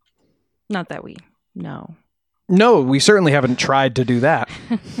 Not that we know. No, we certainly haven't tried to do that.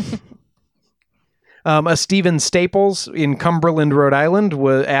 A Stephen Staples in Cumberland, Rhode Island,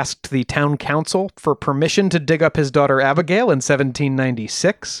 asked the town council for permission to dig up his daughter Abigail in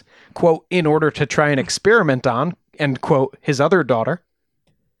 1796, quote, in order to try and experiment on, end quote, his other daughter.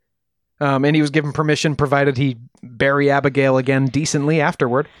 And he was given permission provided he bury Abigail again decently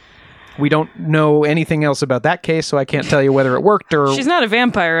afterward. We don't know anything else about that case, so I can't tell you whether it worked or... She's not a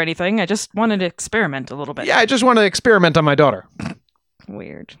vampire or anything. I just wanted to experiment a little bit. Yeah, I just want to experiment on my daughter.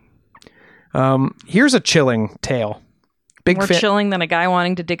 Weird. Here's a chilling tale. More chilling than a guy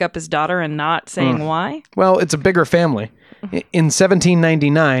wanting to dig up his daughter and not saying why? Well, it's a bigger family. In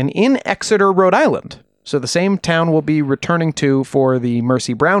 1799, in Exeter, Rhode Island, so the same town we'll be returning to for the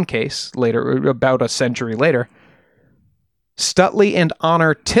Mercy Brown case later, about a century later, Stutley and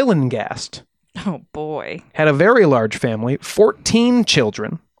Honor Tillinghast Oh, boy. had a very large family, 14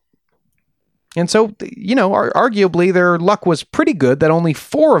 children. And so, arguably their luck was pretty good that only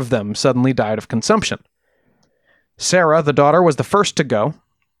 4 of them suddenly died of consumption. Sarah, the daughter, was the first to go,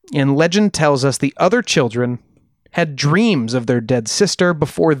 and legend tells us the other children had dreams of their dead sister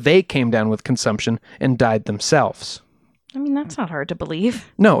before they came down with consumption and died themselves. I mean, that's not hard to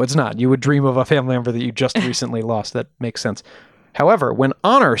believe. No, it's not. You would dream of a family member that you just recently lost. That makes sense. However, when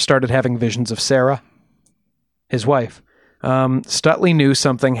Honor started having visions of Sarah, his wife, Stutley knew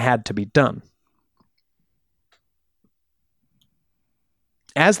something had to be done.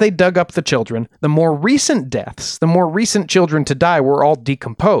 As they dug up the children, the more recent deaths, the more recent children to die, were all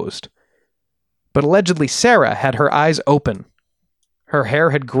decomposed. But allegedly Sarah had her eyes open. Her hair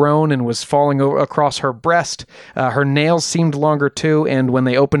had grown and was falling across her breast. Her nails seemed longer too, and when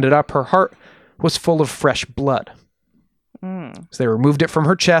they opened it up, her heart was full of fresh blood. So they removed it from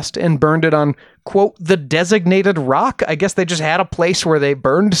her chest and burned it on, quote, the designated rock. I guess they just had a place where they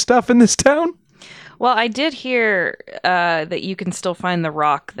burned stuff in this town. Well, I did hear that you can still find the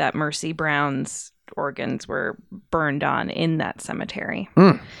rock that Mercy Brown's organs were burned on in that cemetery.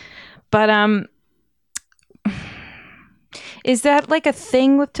 But is that like a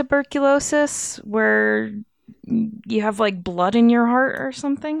thing with tuberculosis where you have like blood in your heart or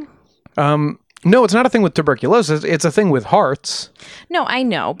something? No, it's not a thing with tuberculosis. It's a thing with hearts. No, I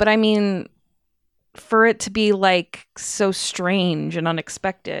know. But I mean, for it to be like so strange and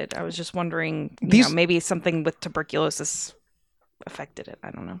unexpected, I was just wondering, maybe something with tuberculosis affected it.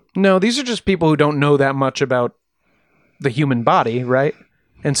 I don't know. No, these are just people who don't know that much about the human body, right?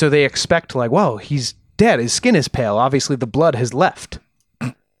 And so they expect like, whoa, he's dead. His skin is pale. Obviously, the blood has left.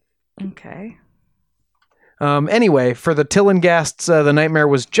 Okay. Anyway, for the Tillinghasts, the nightmare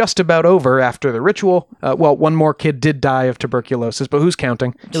was just about over after the ritual. One more kid did die of tuberculosis, but who's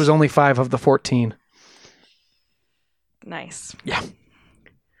counting? It was only 5 of the 14. Nice. Yeah.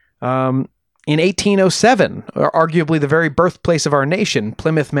 In 1807, arguably the very birthplace of our nation,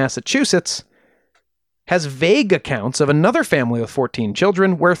 Plymouth, Massachusetts, has vague accounts of another family with 14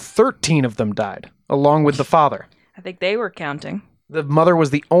 children where 13 of them died, along with the father. I think they were counting. The mother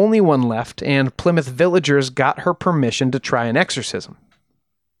was the only one left, and Plymouth villagers got her permission to try an exorcism.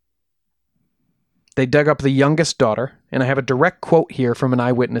 They dug up the youngest daughter, and I have a direct quote here from an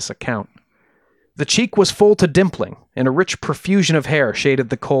eyewitness account. The cheek was full to dimpling, and a rich profusion of hair shaded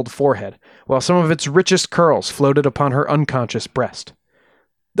the cold forehead, while some of its richest curls floated upon her unconscious breast.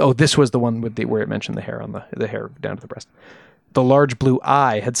 Oh, this was the one with where it mentioned the hair on the hair down to the breast. The large blue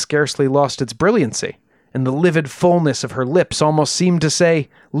eye had scarcely lost its brilliancy, and the livid fullness of her lips almost seemed to say,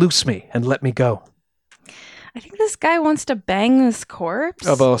 "Loose me and let me go." I think this guy wants to bang this corpse.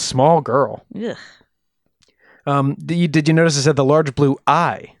 Of a small girl. Ugh. Did you notice it said the large blue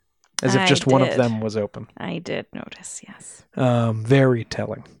eye? as if just one of did. them was open. I did notice, yes. Very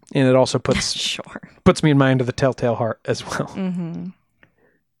telling. And it also puts Sure. puts me in mind of the Telltale Heart as well. Mm-hmm.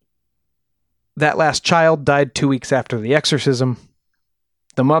 That last child died 2 weeks after the exorcism.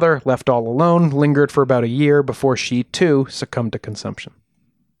 The mother, left all alone, lingered for about a year before she, too, succumbed to consumption.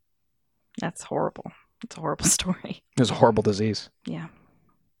 That's horrible. It's a horrible story. It was a horrible disease. Yeah.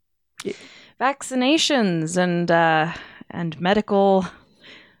 Vaccinations and medical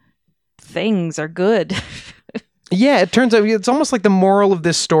things are good. Yeah, it turns out it's almost like the moral of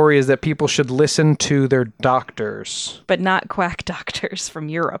this story is that people should listen to their doctors. But not quack doctors from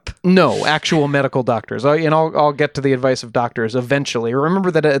Europe. No, actual medical doctors. And I'll get to the advice of doctors eventually.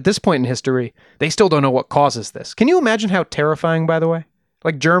 Remember that at this point in history, they still don't know what causes this. Can you imagine how terrifying, by the way?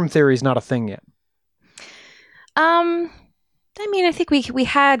 Like, germ theory is not a thing yet. I mean, I think we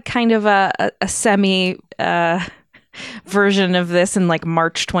had kind of a semi version of this in like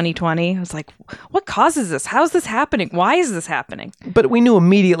March 2020. It was like, what causes this? How is this happening? Why is this happening? But we knew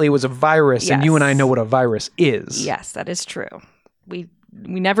immediately it was a virus, Yes. and you and I know what a virus is. Yes, that is true. We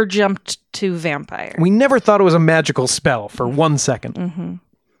never jumped to vampire. We never thought it was a magical spell for 1 second. Mm-hmm.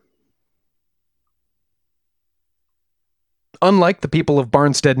 Unlike the people of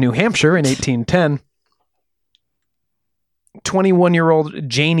Barnstead, New Hampshire in 1810, 21-year-old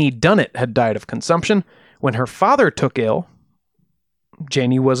Janie Dunnett had died of consumption. When her father took ill,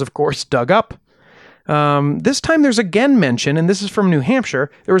 Janie was, of course, dug up. This time there's again mention, and this is from New Hampshire,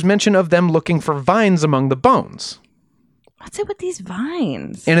 there was mention of them looking for vines among the bones. What's it with these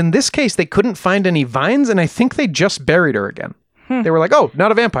vines? And in this case, they couldn't find any vines, and I think they just buried her again. They were like, oh,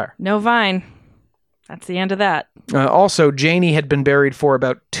 not a vampire. No vine. That's the end of that. Also, Janie had been buried for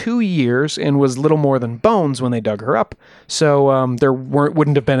about 2 years and was little more than bones when they dug her up, so there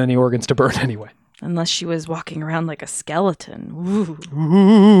wouldn't have been any organs to burn anyway. Unless she was walking around like a skeleton. Ooh.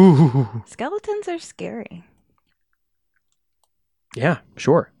 Ooh. Skeletons are scary. Yeah,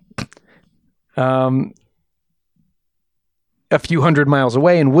 sure. A few hundred miles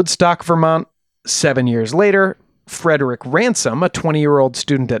away in Woodstock, Vermont, 7 years later, Frederick Ransom, a 20-year-old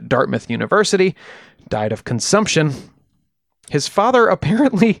student at Dartmouth University, died of consumption. His father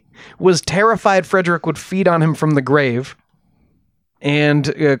apparently was terrified Frederick would feed on him from the grave,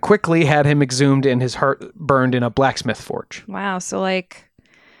 and quickly had him exhumed and his heart burned in a blacksmith forge. Wow. So like,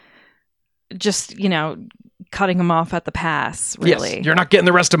 just, cutting him off at the pass, really. Yes, you're not getting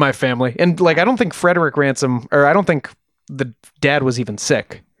the rest of my family. And like, I don't think Frederick Ransom, or I don't think the dad was even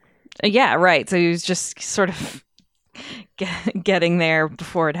sick. Yeah, right. So he was just sort of getting there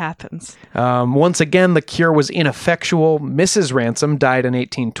before it happens. Once again, the cure was ineffectual. Mrs. Ransom died in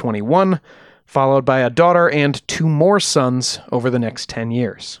 1821, followed by a daughter and 2 more sons over the next 10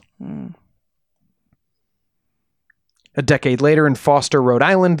 years. A decade later in Foster, Rhode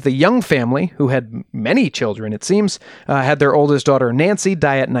Island, the Young family, who had many children, it seems, had their oldest daughter, Nancy,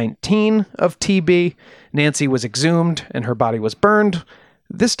 die at 19 of TB. Nancy was exhumed and her body was burned.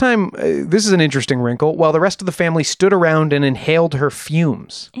 This time, this is an interesting wrinkle, while the rest of the family stood around and inhaled her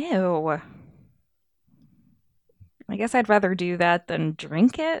fumes. Ew. I guess I'd rather do that than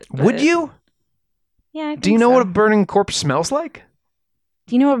drink it. Would you? Yeah, I think Do you know so. what a burning corpse smells like?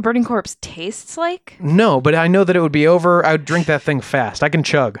 Do you know what a burning corpse tastes like? No, but I know that it would be over. I would drink that thing fast. I can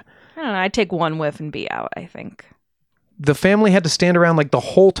chug. I don't know. I'd take one whiff and be out, I think. The family had to stand around like the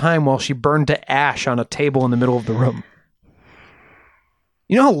whole time while she burned to ash on a table in the middle of the room.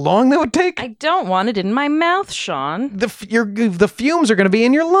 You know how long that would take? I don't want it in my mouth, Sean. The fumes are going to be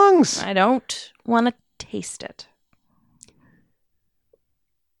in your lungs. I don't want to taste it.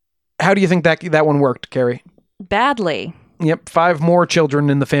 How do you think that one worked, Carrie? Badly. Yep, 5 more children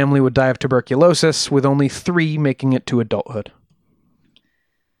in the family would die of tuberculosis, with only 3 making it to adulthood.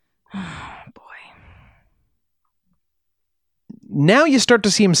 Now you start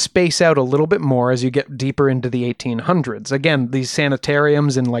to see him space out a little bit more as you get deeper into the 1800s. Again, these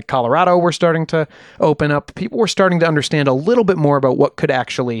sanitariums in like Colorado were starting to open up. People were starting to understand a little bit more about what could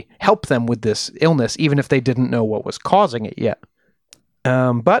actually help them with this illness, even if they didn't know what was causing it yet.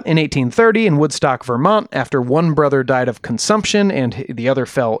 But in 1830 in Woodstock, Vermont, after one brother died of consumption and the other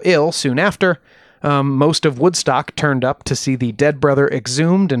fell ill soon after, most of Woodstock turned up to see the dead brother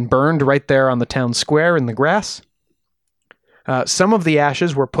exhumed and burned right there on the town square in the grass. Some of the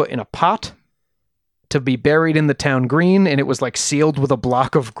ashes were put in a pot to be buried in the town green, and it was like sealed with a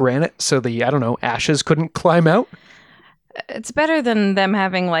block of granite so the, ashes couldn't climb out. It's better than them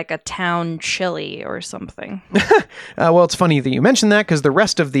having like a town chili or something. Well, it's funny that you mentioned that because the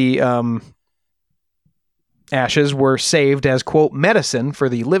rest of the ashes were saved as, quote, medicine for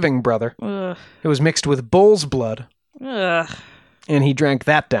the living brother. Ugh. It was mixed with bull's blood, Ugh. and he drank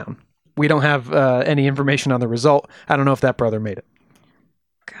that down. We don't have any information on the result. I don't know if that brother made it.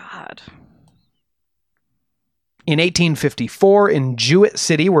 God. In 1854, in Jewett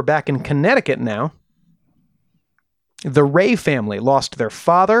City, we're back in Connecticut now, the Ray family lost their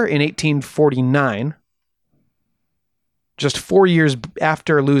father in 1849, just 4 years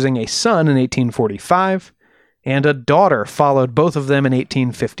after losing a son in 1845, and a daughter followed both of them in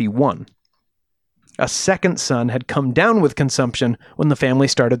 1851. A second son had come down with consumption when the family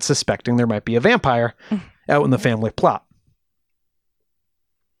started suspecting there might be a vampire out in the family plot.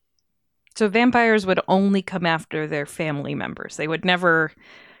 So vampires would only come after their family members. They would never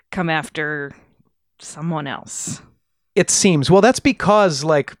come after someone else. It seems. Well, that's because,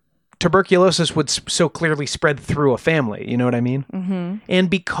 like, tuberculosis would so clearly spread through a family. You know what I mean? Mm-hmm. And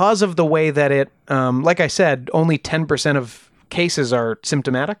because of the way that it, like I said, only 10% of cases are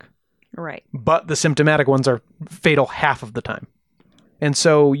symptomatic. Right. But the symptomatic ones are fatal half of the time. And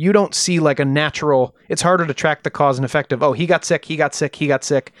so you don't see like a natural, it's harder to track the cause and effect of, oh, he got sick,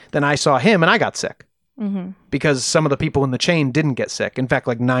 then I saw him and I got sick. Mm-hmm. Because some of the people in the chain didn't get sick. In fact,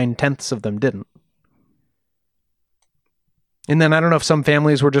 like 9/10 of them didn't. And then I don't know if some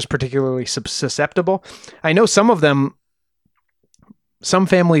families were just particularly susceptible. I know some of them, some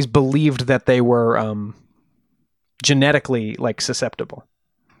families believed that they were genetically like susceptible.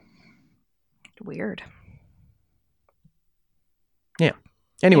 Weird. Yeah.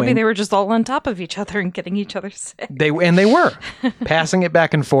 Anyway, maybe they were just all on top of each other and getting each other sick. They were passing it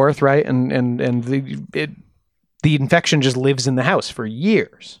back and forth, right? And the infection just lives in the house for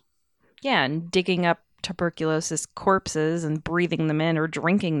years. Yeah, and digging up tuberculosis corpses and breathing them in or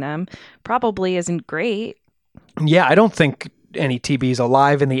drinking them probably isn't great. Yeah, I don't think any TB is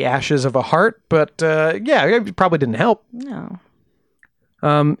alive in the ashes of a heart, but yeah, it probably didn't help. No.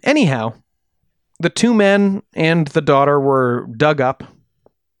 Anyhow, the two men and the daughter were dug up,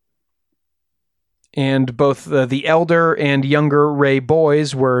 and both the elder and younger Ray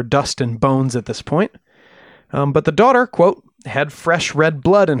boys were dust and bones at this point. But the daughter, quote, had fresh red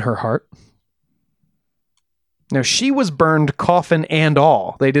blood in her heart. Now, she was burned coffin and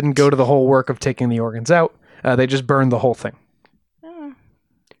all. They didn't go to the whole work of taking the organs out. They just burned the whole thing.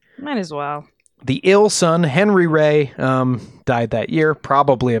 Might as well. The ill son, Henry Ray, died that year,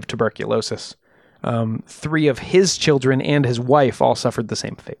 probably of tuberculosis. 3 of his children and his wife all suffered the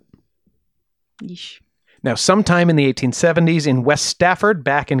same fate. Yeesh. Now, sometime in the 1870s in West Stafford,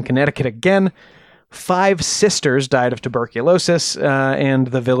 back in Connecticut again, 5 sisters died of tuberculosis, and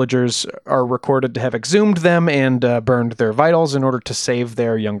the villagers are recorded to have exhumed them and burned their vitals in order to save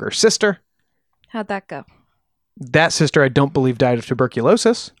their younger sister. How'd that go? That sister, I don't believe, died of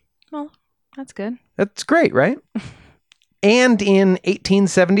tuberculosis. Well, that's good. That's great, right? And in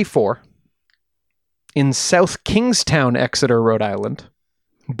 1874, in South Kingstown, Exeter, Rhode Island,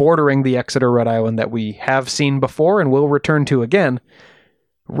 bordering the Exeter, Rhode Island that we have seen before and will return to again,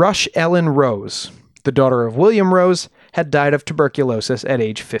 Rush Ellen Rose, the daughter of William Rose, had died of tuberculosis at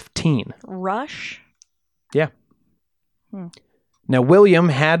age 15. Rush? Yeah. Now, William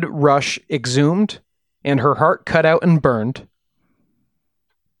had Rush exhumed and her heart cut out and burned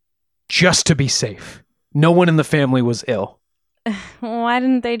just to be safe. No one in the family was ill. Why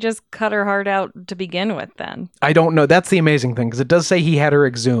didn't they just cut her heart out to begin with then? I don't know. That's the amazing thing, because it does say he had her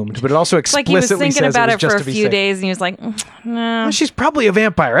exhumed, but it also explicitly like he was thinking says about it, it was for just a to be few safe. days, and he was like, "No." Well, she's probably a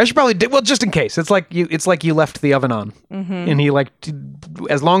vampire. I should probably well, just in case. It's like you left the oven on, and he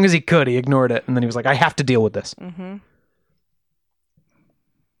as long as he could, he ignored it, and then he was like, I have to deal with this. Mm-hmm.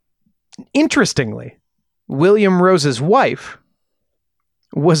 Interestingly, William Rose's wife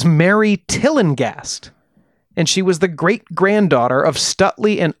was Mary Tillinghast, and she was the great-granddaughter of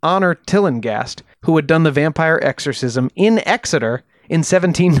Stuteley and Honor Tillinghast, who had done the vampire exorcism in Exeter in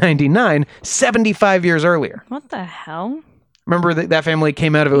 1799, 75 years earlier. What the hell? Remember that family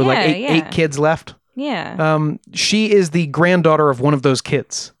came out of it with eight kids left? Yeah. She is the granddaughter of one of those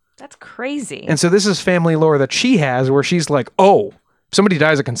kids. That's crazy. And so this is family lore that she has where she's like, oh, if somebody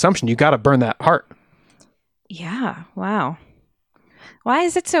dies of consumption, you got to burn that heart. Yeah. Wow. Why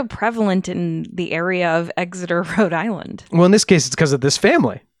is it so prevalent in the area of Exeter, Rhode Island? Well, in this case, it's because of this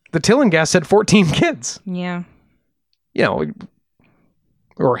family. The Tillinghast had 14 kids. Yeah. You know,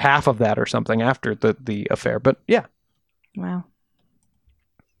 or half of that or something after the affair. But yeah. Wow.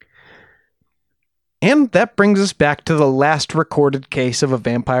 And that brings us back to the last recorded case of a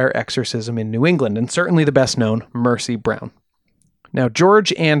vampire exorcism in New England, and certainly the best known, Mercy Brown. Now,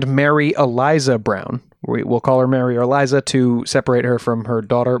 George and Mary Eliza Brown, we'll call her Mary or Eliza to separate her from her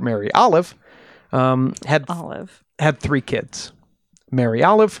daughter, Mary Olive, had 3 kids. Mary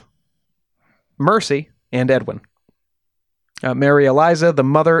Olive, Mercy, and Edwin. Mary Eliza, the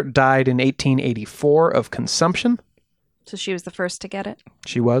mother, died in 1884 of consumption. So she was the first to get it?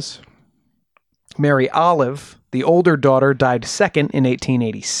 She was. Mary Olive, the older daughter, died second in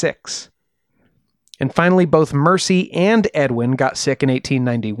 1886. And finally, both Mercy and Edwin got sick in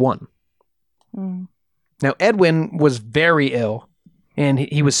 1891. Now, Edwin was very ill, and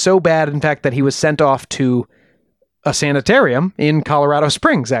he was so bad, in fact, that he was sent off to a sanitarium in Colorado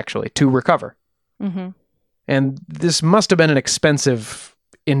Springs, actually, to recover. And this must have been an expensive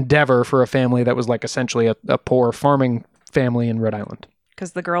endeavor for a family that was like essentially a poor farming family in Rhode Island.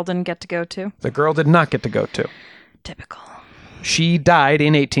 Because the girl didn't get to go to? The girl did not get to go to. Typical. She died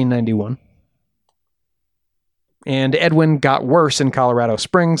in 1891. And Edwin got worse in Colorado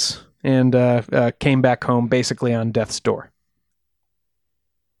Springs and came back home basically on death's door.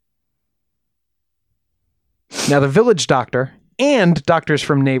 Now, the village doctor and doctors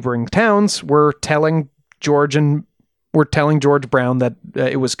from neighboring towns were telling George Brown that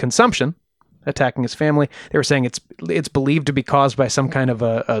it was consumption attacking his family. They were saying it's believed to be caused by some kind of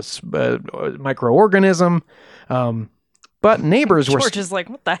a microorganism. But neighbors were... George is like,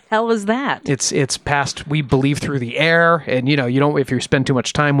 what the hell is that? It's passed, we believe, through the air. And, you don't, if you spend too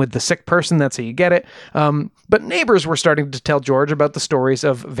much time with the sick person, that's how you get it. But neighbors were starting to tell George about the stories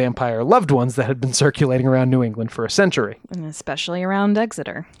of vampire loved ones that had been circulating around New England for a century. And especially around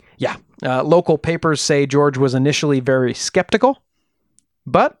Exeter. Yeah. Local papers say George was initially very skeptical,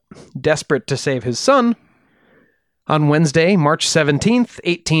 but desperate to save his son. On Wednesday, March 17th,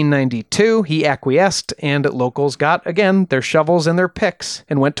 1892, he acquiesced, and locals got, again, their shovels and their picks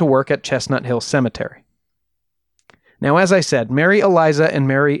and went to work at Chestnut Hill Cemetery. Now, as I said, Mary Eliza and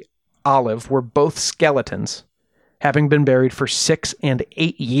Mary Olive were both skeletons, having been buried for 6 and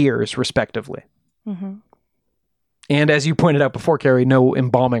 8 years, respectively. And as you pointed out before, Carrie, no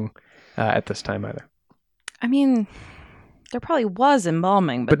embalming at this time either. I mean, there probably was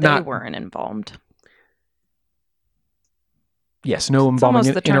embalming, but they weren't embalmed. Yes, no embalming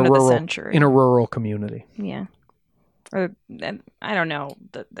in a rural community. Yeah. Or, I don't know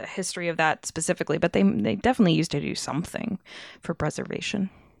the history of that specifically, but they definitely used to do something for preservation.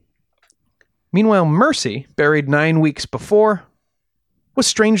 Meanwhile, Mercy, buried 9 weeks before, was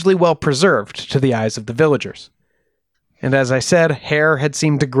strangely well preserved to the eyes of the villagers. And as I said, hair had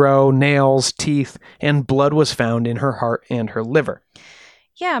seemed to grow, nails, teeth, and blood was found in her heart and her liver.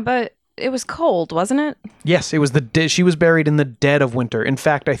 Yeah, but it was cold, wasn't it? Yes, it was she was buried in the dead of winter. In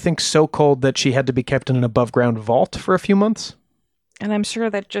fact, I think so cold that she had to be kept in an above-ground vault for a few months. And I'm sure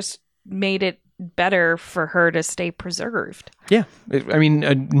that just made it better for her to stay preserved. Yeah. I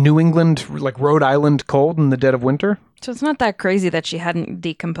mean, New England, like Rhode Island cold in the dead of winter. So it's not that crazy that she hadn't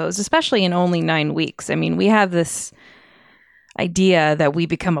decomposed, especially in only 9 weeks. I mean, we have this idea that we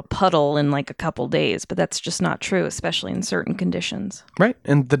become a puddle in like a couple days, but that's just not true, especially in certain conditions. Right.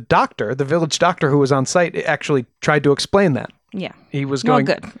 And the doctor, the village doctor who was on site, actually tried to explain that. Yeah. He was going...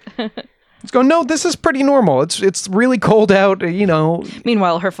 good. He's going, no, this is pretty normal. It's really cold out,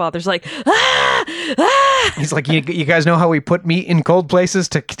 Meanwhile, her father's like, He's like, you guys know how we put meat in cold places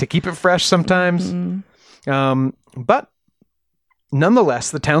to keep it fresh sometimes? But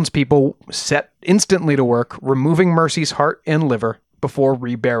nonetheless, the townspeople set instantly to work, removing Mercy's heart and liver before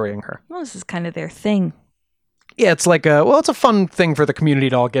reburying her. Well, this is kind of their thing. Yeah, it's like it's a fun thing for the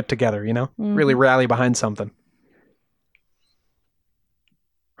community to all get together, really rally behind something.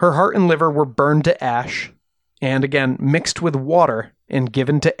 Her heart and liver were burned to ash, and again, mixed with water and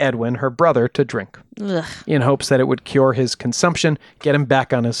given to Edwin, her brother, to drink, in hopes that it would cure his consumption, get him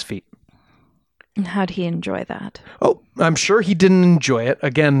back on his feet. And how'd he enjoy that? Oh, I'm sure he didn't enjoy it.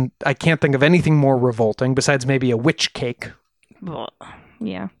 Again, I can't think of anything more revolting besides maybe a witch cake. Well,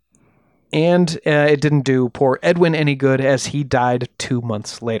 yeah. And it didn't do poor Edwin any good, as he died 2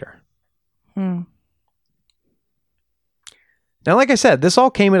 months later. Now, like I said, this all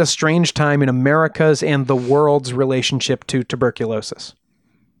came at a strange time in America's and the world's relationship to tuberculosis.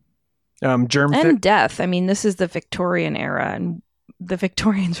 Death. I mean, this is the Victorian era, and the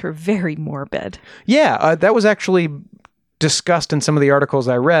Victorians were very morbid. Yeah, that was actually discussed in some of the articles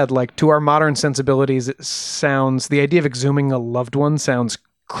I read. Like, to our modern sensibilities, the idea of exhuming a loved one sounds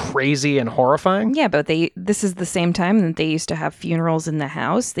crazy and horrifying. Yeah, but this is the same time that they used to have funerals in the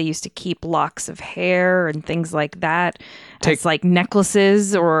house. They used to keep locks of hair and things like that as like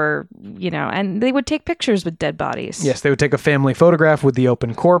necklaces, or and they would take pictures with dead bodies. Yes, they would take a family photograph with the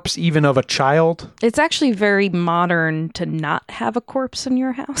open corpse, even of a child. It's actually very modern to not have a corpse in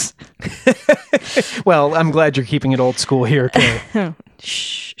your house. Well, I'm glad you're keeping it old school here, Kay.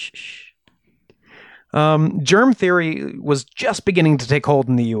 Shh. Germ theory was just beginning to take hold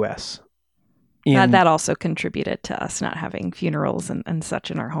in the U.S. That also contributed to us not having funerals and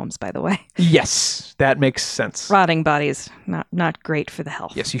such in our homes, by the way. Yes, that makes sense. Rotting bodies, not great for the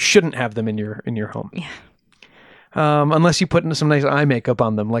health. Yes, you shouldn't have them in your home. Yeah. Unless you put some nice eye makeup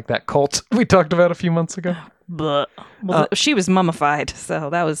on them, like that cult we talked about a few months ago. Well, she was mummified, so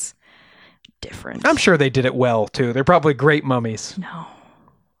that was different. I'm sure they did it well, too. They're probably great mummies. No.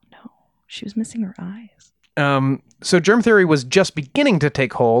 She was missing her eyes. So germ theory was just beginning to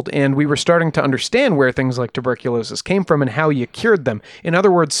take hold, and we were starting to understand where things like tuberculosis came from and how you cured them. In other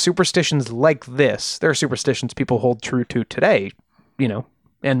words, superstitions like this, there are superstitions people hold true to today,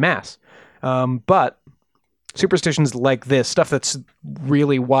 en masse. But superstitions like this, stuff that's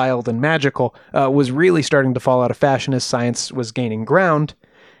really wild and magical, was really starting to fall out of fashion as science was gaining ground.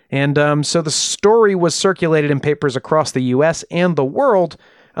 And so the story was circulated in papers across the U.S. and the world,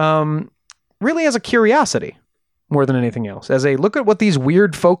 really as a curiosity more than anything else. As a look at what these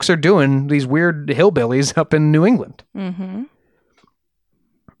weird folks are doing, these weird hillbillies up in New England. Mm-hmm.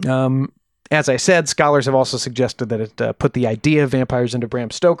 As I said, scholars have also suggested that it put the idea of vampires into Bram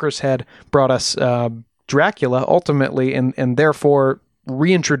Stoker's head, brought us Dracula ultimately, and therefore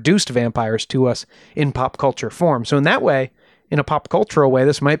reintroduced vampires to us in pop culture form. So in that way, in a pop cultural way,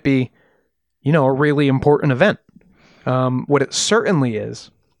 this might be, a really important event. What it certainly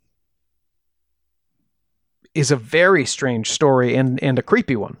is a very strange story and a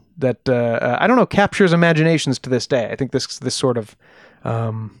creepy one that, I don't know, captures imaginations to this day. I think this sort of,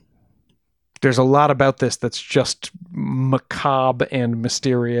 there's a lot about this that's just macabre and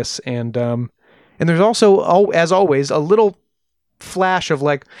mysterious. And there's also, as always, a little flash of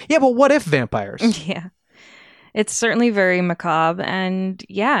like, yeah, but what if vampires? Yeah. It's certainly very macabre. And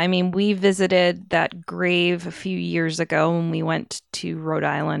yeah, I mean, we visited that grave a few years ago when we went to Rhode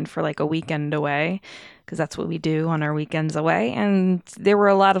Island for like a weekend away, because that's what we do on our weekends away. And there were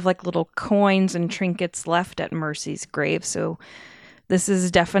a lot of like little coins and trinkets left at Mercy's grave. So this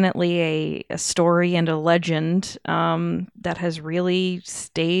is definitely a story and a legend that has really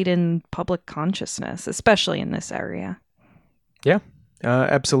stayed in public consciousness, especially in this area. Yeah,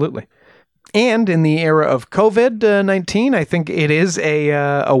 absolutely. And in the era of COVID-19, I think it is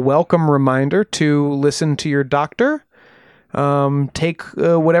a welcome reminder to listen to your doctor. Take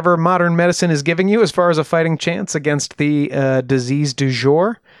whatever modern medicine is giving you as far as a fighting chance against the disease du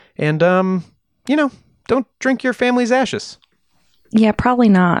jour. And, don't drink your family's ashes. Yeah, probably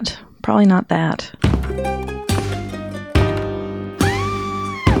not. Probably not that.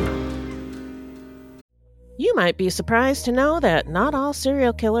 You might be surprised to know that not all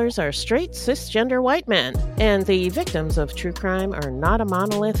serial killers are straight cisgender white men, and the victims of true crime are not a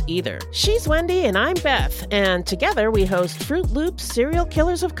monolith either. She's Wendy and I'm Beth, and together we host Fruit Loops Serial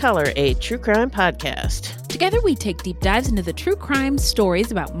Killers of Color, a true crime podcast. Together we take deep dives into the true crime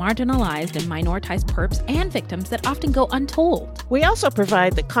stories about marginalized and minoritized perps and victims that often go untold. We also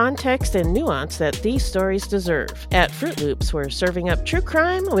provide the context and nuance that these stories deserve. At Fruit Loops, we're serving up true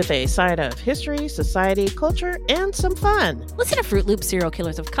crime with a side of history, society, culture, and some fun. Listen to Fruit Loops Serial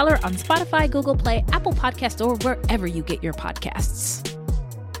Killers of Color on Spotify, Google Play, Apple Podcasts, or wherever you get your podcasts.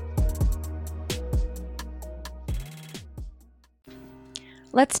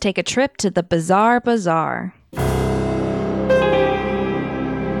 Let's take a trip to the Bizarre Bazaar.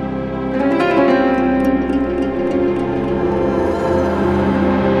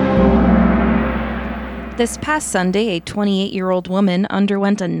 This past Sunday, a 28-year-old woman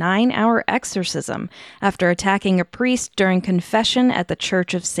underwent a 9-hour exorcism after attacking a priest during confession at the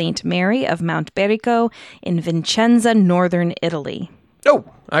Church of St. Mary of Mount Berico in Vicenza, northern Italy. Oh,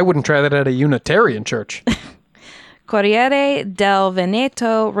 I wouldn't try that at a Unitarian church. Corriere del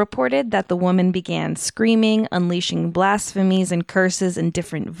Veneto reported that the woman began screaming, unleashing blasphemies and curses in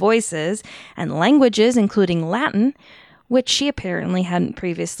different voices and languages, including Latin, which she apparently hadn't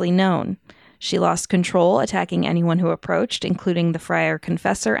previously known. She lost control, attacking anyone who approached, including the friar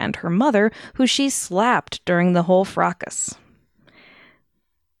confessor and her mother, who she slapped during the whole fracas.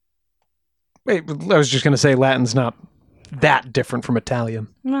 Wait, I was just going to say Latin's not that different from Italian.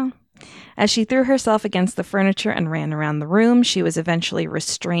 Well, as she threw herself against the furniture and ran around the room, she was eventually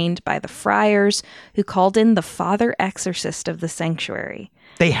restrained by the friars, who called in the father exorcist of the sanctuary.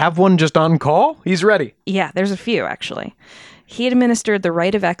 They have one just on call? He's ready. Yeah, there's a few, actually. He administered the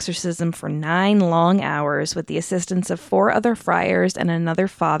rite of exorcism for 9 long hours with the assistance of 4 other friars and another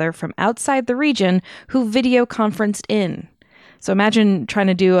father from outside the region who video conferenced in. So imagine trying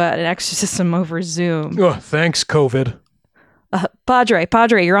to do an exorcism over Zoom. Oh, thanks, COVID.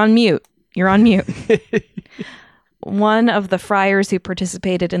 Padre, you're on mute. You're on mute. One of the friars who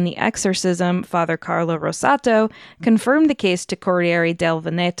participated in the exorcism, Father Carlo Rosato, confirmed the case to Corriere del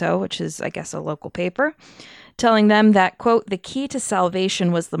Veneto, which is, I guess, a local paper, telling them that, quote, the key to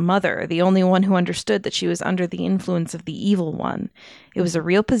salvation was the mother, the only one who understood that she was under the influence of the evil one. It was a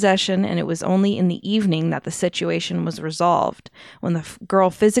real possession, and it was only in the evening that the situation was resolved, when the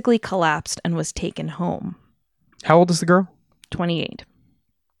girl physically collapsed and was taken home. How old is the girl? 28.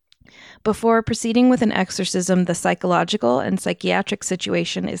 Before proceeding with an exorcism, the psychological and psychiatric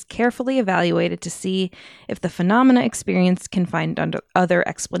situation is carefully evaluated to see if the phenomena experienced can find other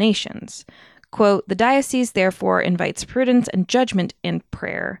explanations. Quote, the diocese therefore invites prudence and judgment in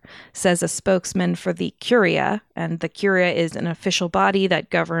prayer, says a spokesman for the Curia, and the Curia is an official body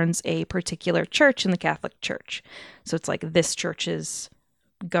that governs a particular church in the Catholic Church. So it's like this church's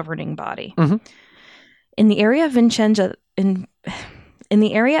governing body. Mm-hmm. In the area of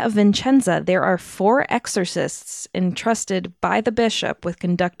Vicenza, there are 4 exorcists entrusted by the bishop with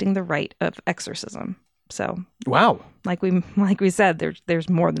conducting the rite of exorcism. So, wow, like we said, there's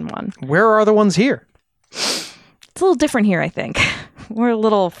more than one. Where are the ones here? It's a little different here, I think. We're a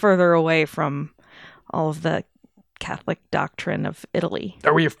little further away from all of the Catholic doctrine of Italy.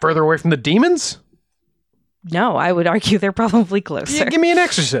 Are we further away from the demons? No, I would argue they're probably closer. Yeah, give me an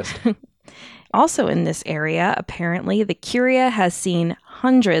exorcist. Also in this area, apparently, the Curia has seen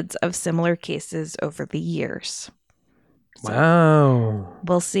hundreds of similar cases over the years. So wow.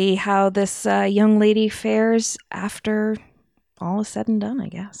 We'll see how this young lady fares after all is said and done, I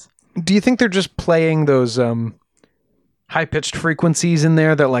guess. Do you think they're just playing those high-pitched frequencies in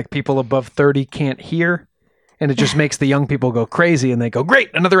there that like people above 30 can't hear? And it just makes the young people go crazy and they go, great,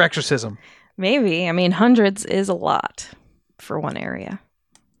 another exorcism. Maybe. I mean, hundreds is a lot for one area.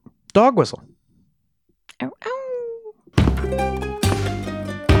 Dog whistle. Ow, ow.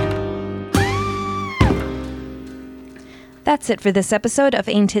 That's it for this episode of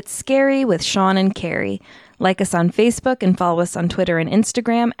Ain't It Scary with Sean and Carrie. Like us on Facebook and follow us on Twitter and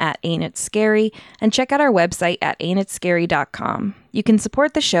Instagram at Ain't It Scary, and check out our website at ain'titscary.com. You can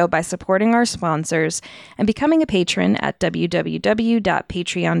support the show by supporting our sponsors and becoming a patron at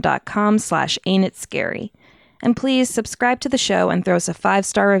www.patreon.com/ain'titscary. And please subscribe to the show and throw us a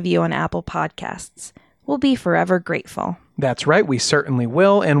 5-star review on Apple Podcasts. We'll be forever grateful. That's right, we certainly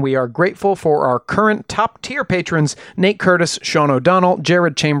will, and we are grateful for our current top-tier patrons, Nate Curtis, Sean O'Donnell,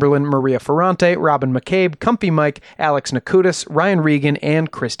 Jared Chamberlain, Maria Ferrante, Robin McCabe, Comfy Mike, Alex Nakutis, Ryan Regan,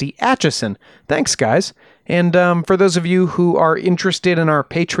 and Christy Atchison. Thanks, guys. And for those of you who are interested in our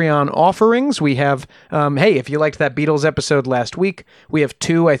Patreon offerings, we have, hey, if you liked that Beatles episode last week, we have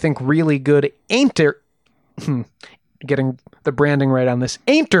 2, I think, really good getting the branding right on this,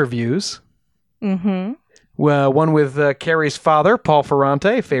 interviews. Mm-hmm. One with Carrie's father, Paul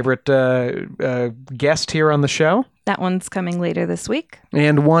Ferrante, favorite guest here on the show. That one's coming later this week.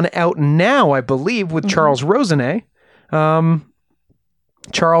 And one out now, I believe, with Charles Rosenet.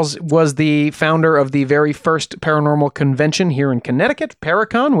 Charles was the founder of the very first paranormal convention here in Connecticut,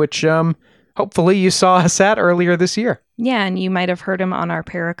 Paracon, which hopefully you saw us at earlier this year. Yeah, and you might have heard him on our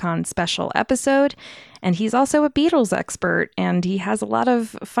Paracon special episode. And he's also a Beatles expert, and he has a lot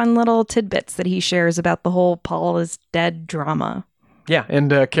of fun little tidbits that he shares about the whole Paul is dead drama. Yeah,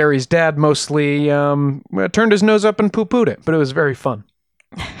 and Carrie's dad mostly turned his nose up and poo-pooed it, but it was very fun.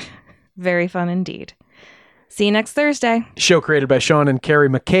 Very fun indeed. See you next Thursday. Show created by Sean and Carrie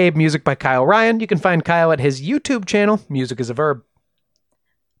McCabe, music by Kyle Ryan. You can find Kyle at his YouTube channel, Music is a Verb.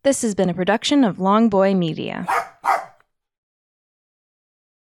 This has been a production of Long Boy Media.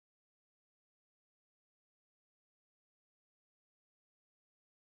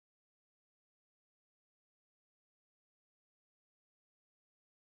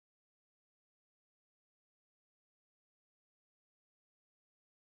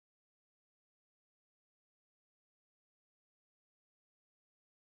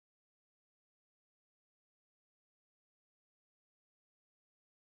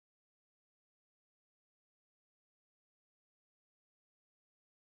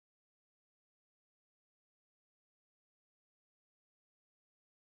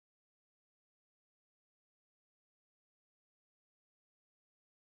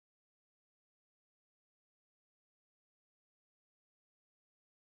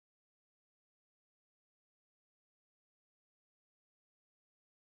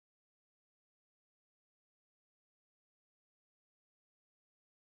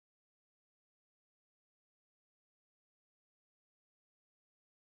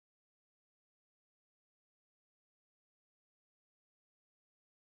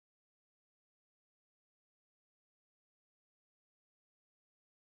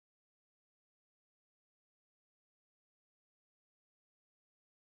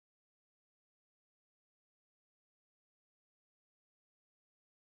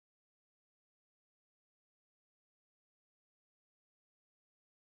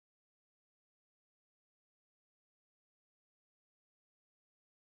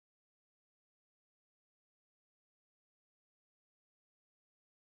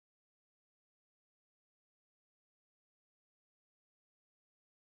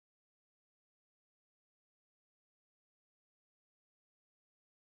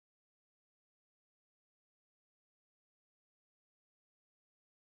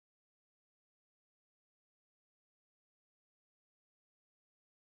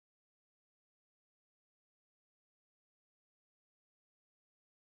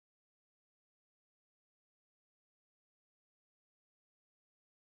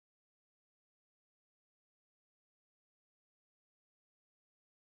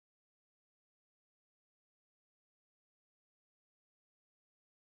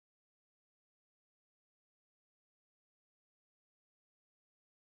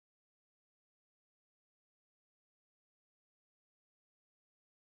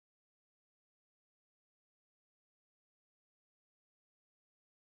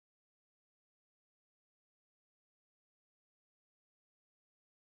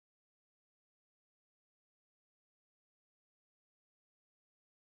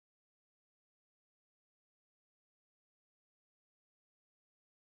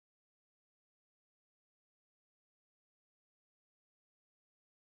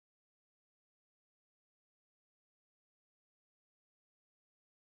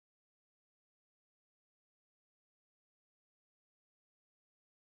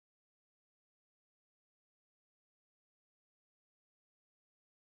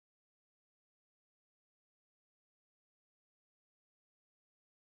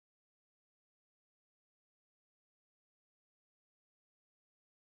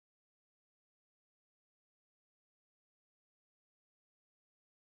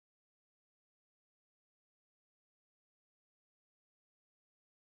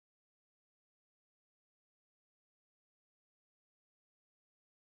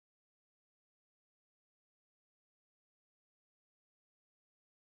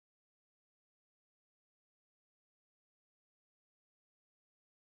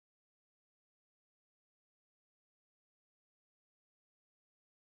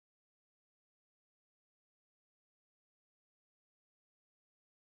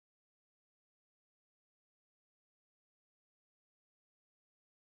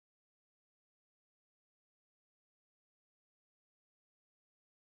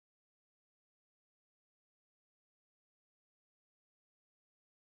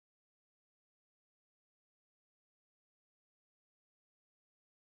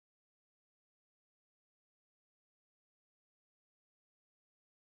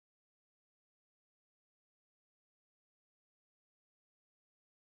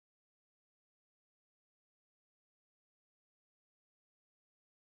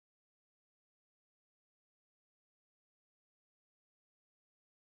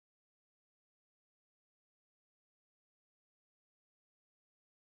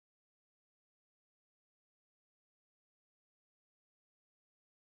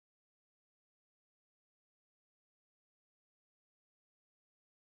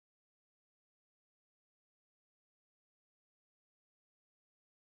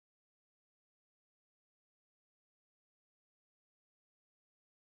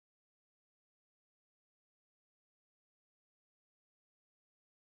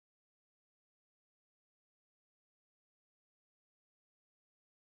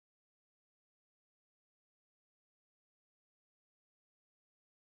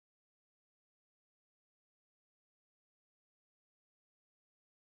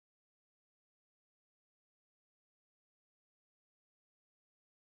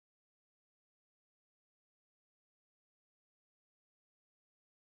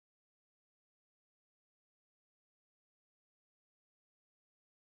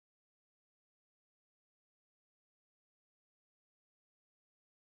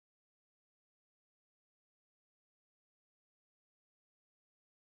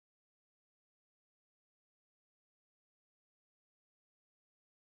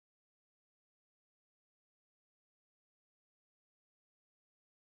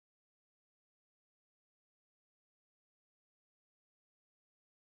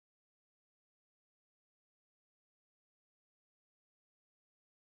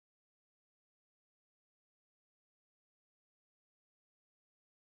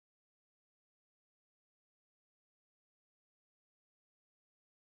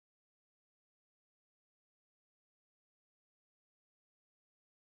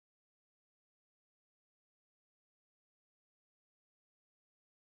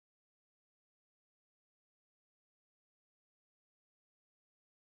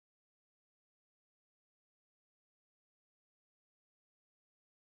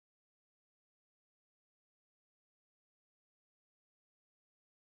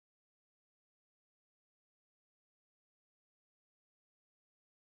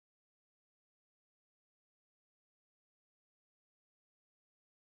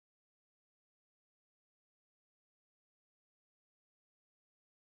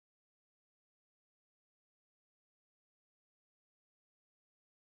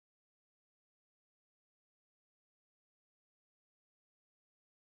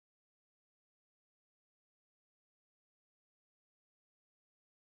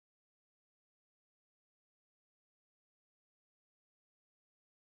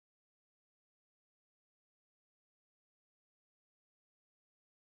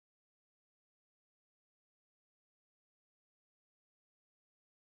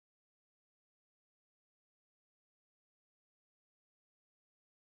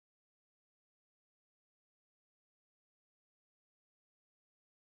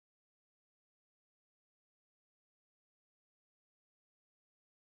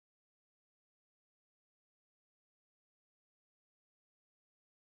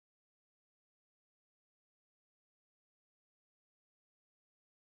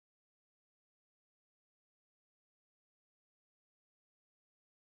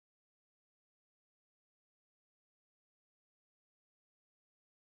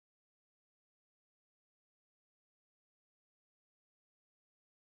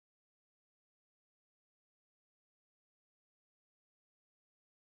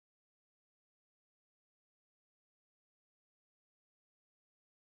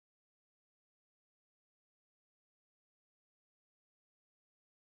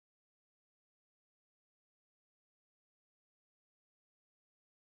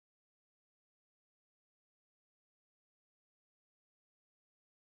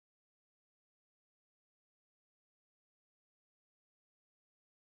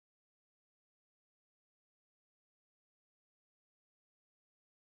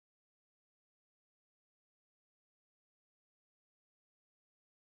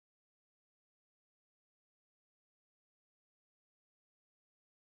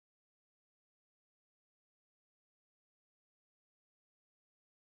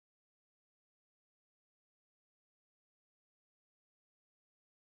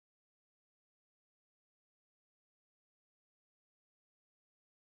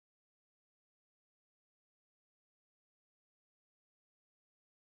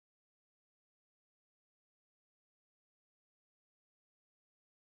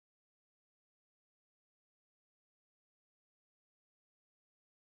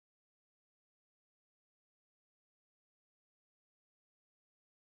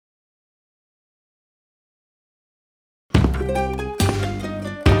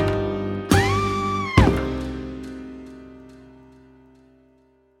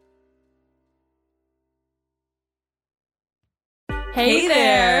 Hey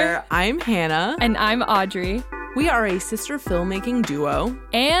there! I'm Hannah. And I'm Audrey. We are a sister filmmaking duo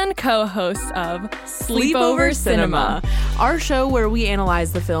and co-hosts of Sleepover Cinema, our show where we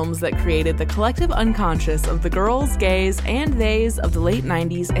analyze the films that created the collective unconscious of the girls, gays, and theys of the late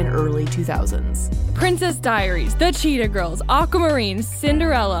 90s and early 2000s. Princess Diaries, The Cheetah Girls, Aquamarine,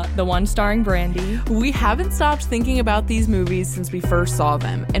 Cinderella, the one starring Brandy. We haven't stopped thinking about these movies since we first saw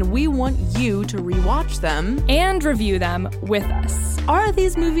them, and we want you to rewatch them and review them with us. Are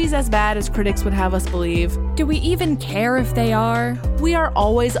these movies as bad as critics would have us believe? Do we even care if they are? We are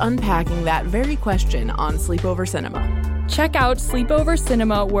always unpacking that very question on Sleepover Cinema. Check out Sleepover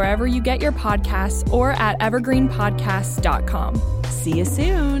Cinema wherever you get your podcasts or at evergreenpodcasts.com. See you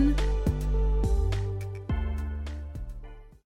soon.